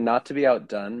 I mean, not to be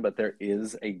outdone, but there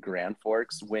is a Grand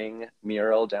Forks wing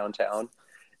mural downtown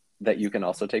that you can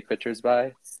also take pictures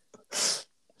by.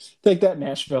 Take that,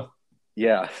 Nashville.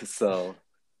 Yeah, so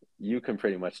you can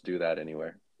pretty much do that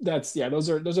anywhere. Those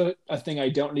are a thing I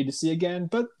don't need to see again,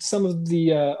 but some of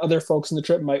the other folks in the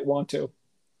trip might want to.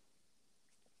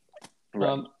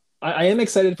 Right. I am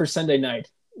excited for Sunday night,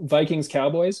 Vikings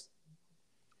Cowboys.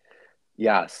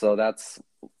 Yeah, so that's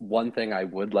one thing I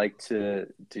would like to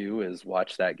do is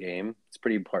watch that game. It's a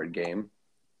pretty important game,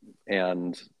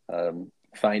 and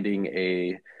finding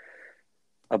a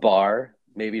bar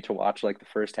maybe to watch like the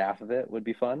first half of it would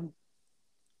be fun.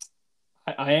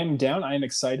 I am down. I am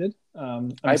excited.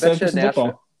 I'm I excited bet for you some Nashville.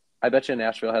 football. I bet you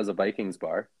Nashville has a Vikings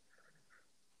bar.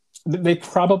 They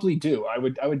probably do. I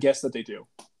would guess that they do.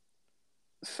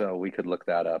 So we could look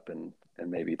that up and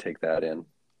maybe take that in.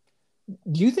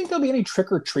 Do you think there'll be any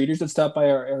trick or treaters that stop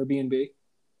by our Airbnb?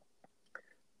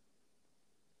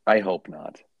 I hope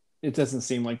not. It doesn't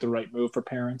seem like the right move for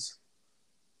parents.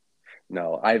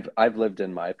 No, I've lived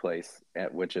in my place,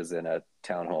 which is in a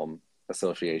townhome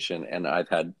association, and I've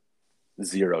had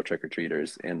zero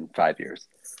trick-or-treaters in 5 years.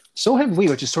 So have we,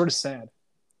 which is sort of sad.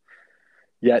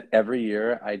 Yet every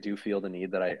year I do feel the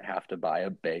need that I have to buy a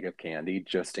bag of candy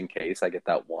just in case I get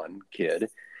that one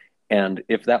kid. And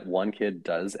if that one kid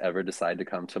does ever decide to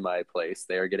come to my place,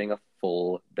 they are getting a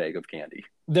full bag of candy.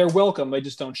 They're welcome. They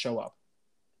just don't show up.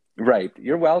 Right.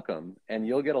 You're welcome. And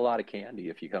you'll get a lot of candy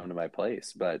if you come to my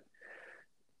place, but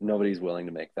nobody's willing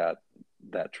to make that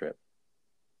trip.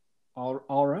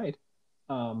 All right.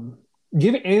 Do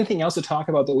you have anything else to talk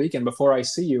about the weekend before I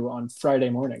see you on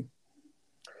Friday morning?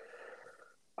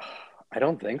 I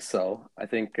don't think so. I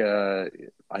think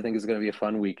it's going to be a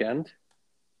fun weekend,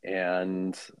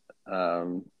 and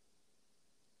it'll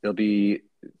be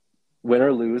win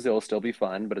or lose. It'll still be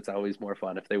fun, but it's always more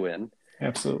fun if they win.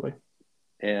 Absolutely.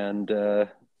 And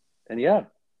yeah,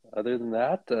 other than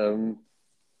that,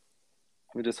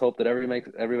 we just hope that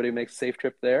everybody makes a safe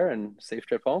trip there and safe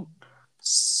trip home.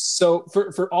 So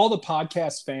for all the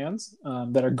podcast fans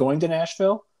that are going to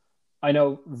Nashville, I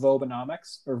know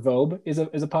Vobenomics or Vobe is a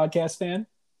podcast fan,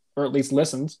 or at least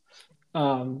listens.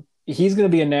 He's going to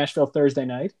be in Nashville Thursday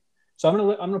night, so I'm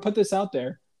gonna put this out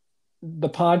there. The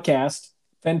podcast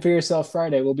Fend for Yourself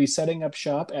Friday will be setting up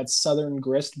shop at Southern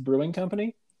Grist Brewing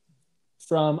Company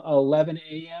from 11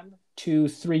 a.m. to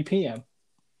 3 p.m.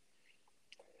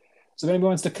 So if anybody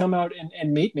wants to come out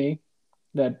and meet me,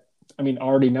 that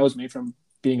already knows me from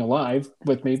being alive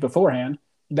with me beforehand,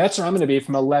 that's where I'm going to be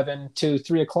from 11 to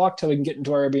 3 o'clock till we can get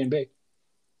into our Airbnb.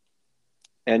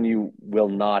 And you will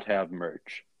not have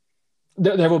merch.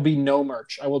 There will be no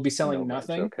merch. I will be selling No merch,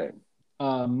 nothing. okay.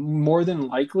 More than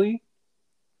likely,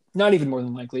 not even more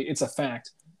than likely, it's a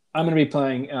fact. I'm going to be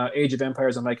playing Age of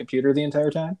Empires on my computer the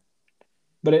entire time.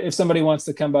 But if somebody wants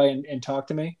to come by and talk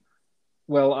to me,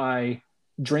 well, I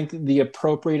drink the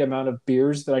appropriate amount of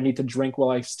beers that I need to drink while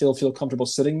I still feel comfortable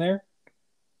sitting there,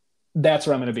 that's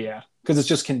where I'm going to be at because it's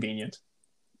just convenient.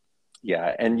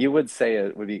 Yeah, and you would say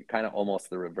it would be kind of almost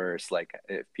the reverse. Like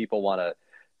if people want to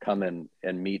come and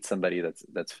meet somebody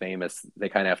that's famous, they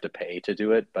kind of have to pay to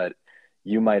do it, but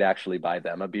you might actually buy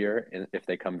them a beer if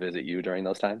they come visit you during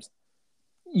those times.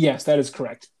 Yes, that is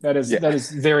correct. That is Yeah. that is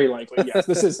very likely. Yes,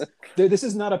 this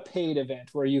is not a paid event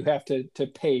where you have to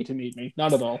pay to meet me.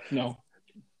 Not at all. No.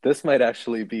 This might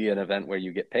actually be an event where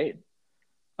you get paid.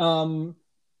 I'll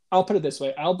put it this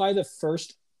way: I'll buy the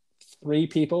first 3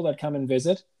 people that come and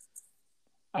visit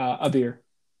a beer.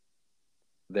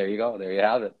 There you go. There you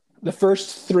have it. The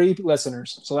first 3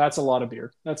 listeners. So that's a lot of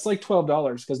beer. That's like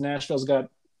 $12 because Nashville's got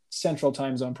Central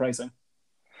Time Zone pricing.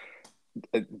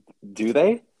 Do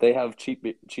they? They have cheap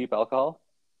alcohol?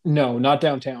 No, not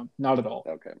downtown. Not at all.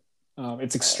 Okay.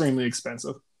 It's extremely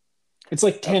expensive. It's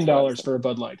like $10 for a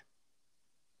Bud Light.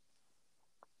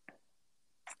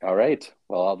 All right.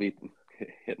 Well, I'll be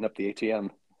hitting up the ATM.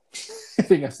 I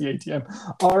think that's the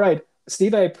ATM. All right.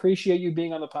 Steve, I appreciate you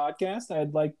being on the podcast.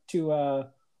 I'd like to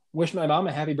wish my mom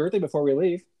a happy birthday before we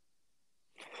leave.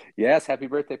 Yes. Happy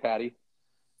birthday, Patty.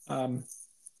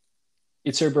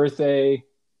 It's her birthday.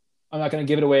 I'm not going to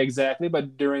give it away exactly,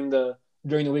 but during the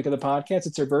week of the podcast,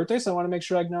 it's her birthday, so I want to make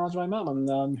sure I acknowledge my mom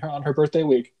on her birthday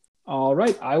week. All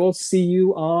right. I will see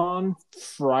you on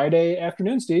Friday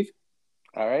afternoon, Steve.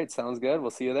 All right. Sounds good.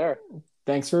 We'll see you there.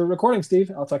 Thanks for recording,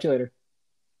 Steve. I'll talk to you later.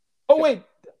 Oh, wait.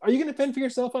 Are you going to fend for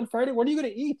yourself on Friday? What are you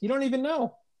going to eat? You don't even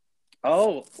know.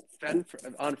 Oh,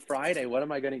 on Friday. What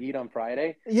am I going to eat on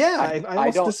Friday? Yeah.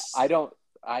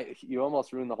 You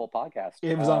almost ruined the whole podcast.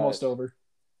 It was almost over.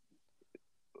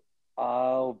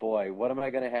 Oh boy, what am I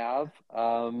going to have?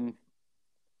 I'm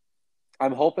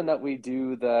hoping that we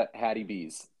do the Hattie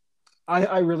B's.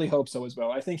 I really hope so as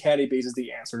well. I think Hattie B's is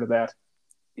the answer to that.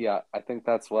 Yeah, I think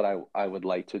that's what I would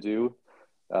like to do.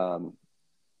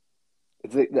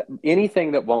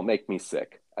 Anything that won't make me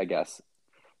sick, I guess.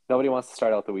 Nobody wants to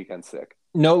start out the weekend sick.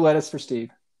 No lettuce for Steve.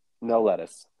 No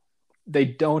lettuce. They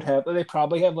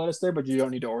probably have lettuce there, but you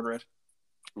don't need to order it.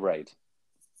 Right.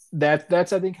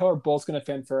 That's I think how we're both going to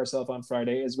fend for ourselves on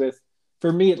Friday is with,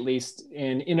 for me at least,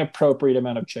 an inappropriate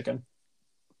amount of chicken.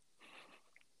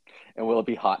 And will it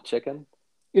be hot chicken?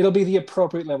 It'll be the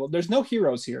appropriate level. There's no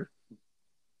heroes here.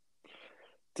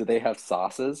 Do they have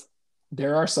sauces?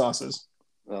 There are sauces.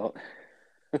 Well,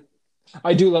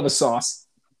 I do love a sauce.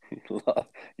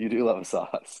 You do love a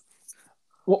sauce.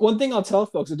 Well, one thing I'll tell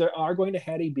folks, if they are going to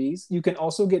Hattie B's, you can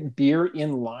also get beer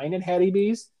in line at Hattie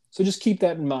B's. So just keep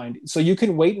that in mind. So you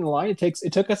can wait in line.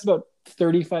 It took us about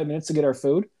 35 minutes to get our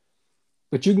food,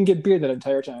 but you can get beer that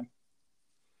entire time.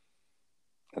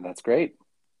 And that's great.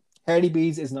 Hattie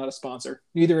B's is not a sponsor.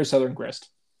 Neither is Southern Grist.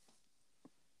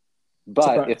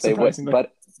 But if they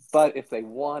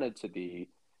wanted to be,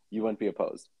 you wouldn't be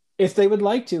opposed. If they would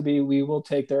like to be, we will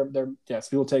take their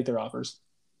we will take their offers.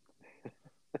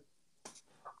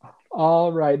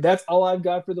 All right, that's all I've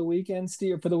got for the weekend,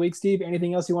 Steve. For the week, Steve.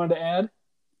 Anything else you wanted to add?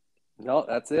 No,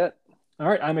 that's it. All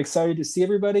right, I'm excited to see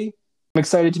everybody. I'm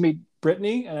excited to meet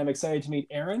Brittany, and I'm excited to meet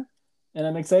Aaron, and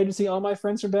I'm excited to see all my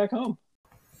friends from back home.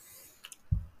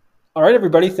 All right,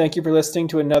 everybody, thank you for listening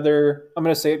to another, I'm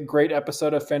going to say it, great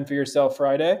episode of Fend for Yourself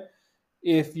Friday.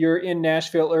 If you're in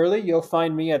Nashville early, you'll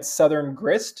find me at Southern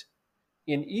Grist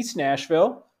in East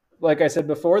Nashville. Like I said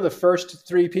before, the first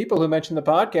 3 people who mentioned the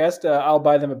podcast, I'll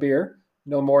buy them a beer.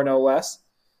 No more, no less.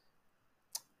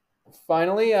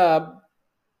 Finally,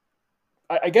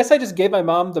 I guess I just gave my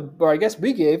mom I guess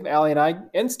we gave, Allie and I,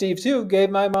 and Steve too, gave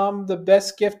my mom the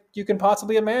best gift you can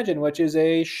possibly imagine, which is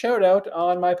a shout out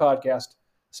on my podcast.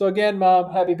 So again,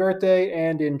 Mom, happy birthday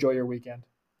and enjoy your weekend.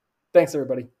 Thanks,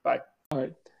 everybody. Bye. All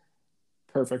right.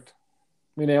 Perfect.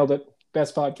 We nailed it.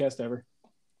 Best podcast ever.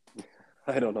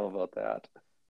 I don't know about that.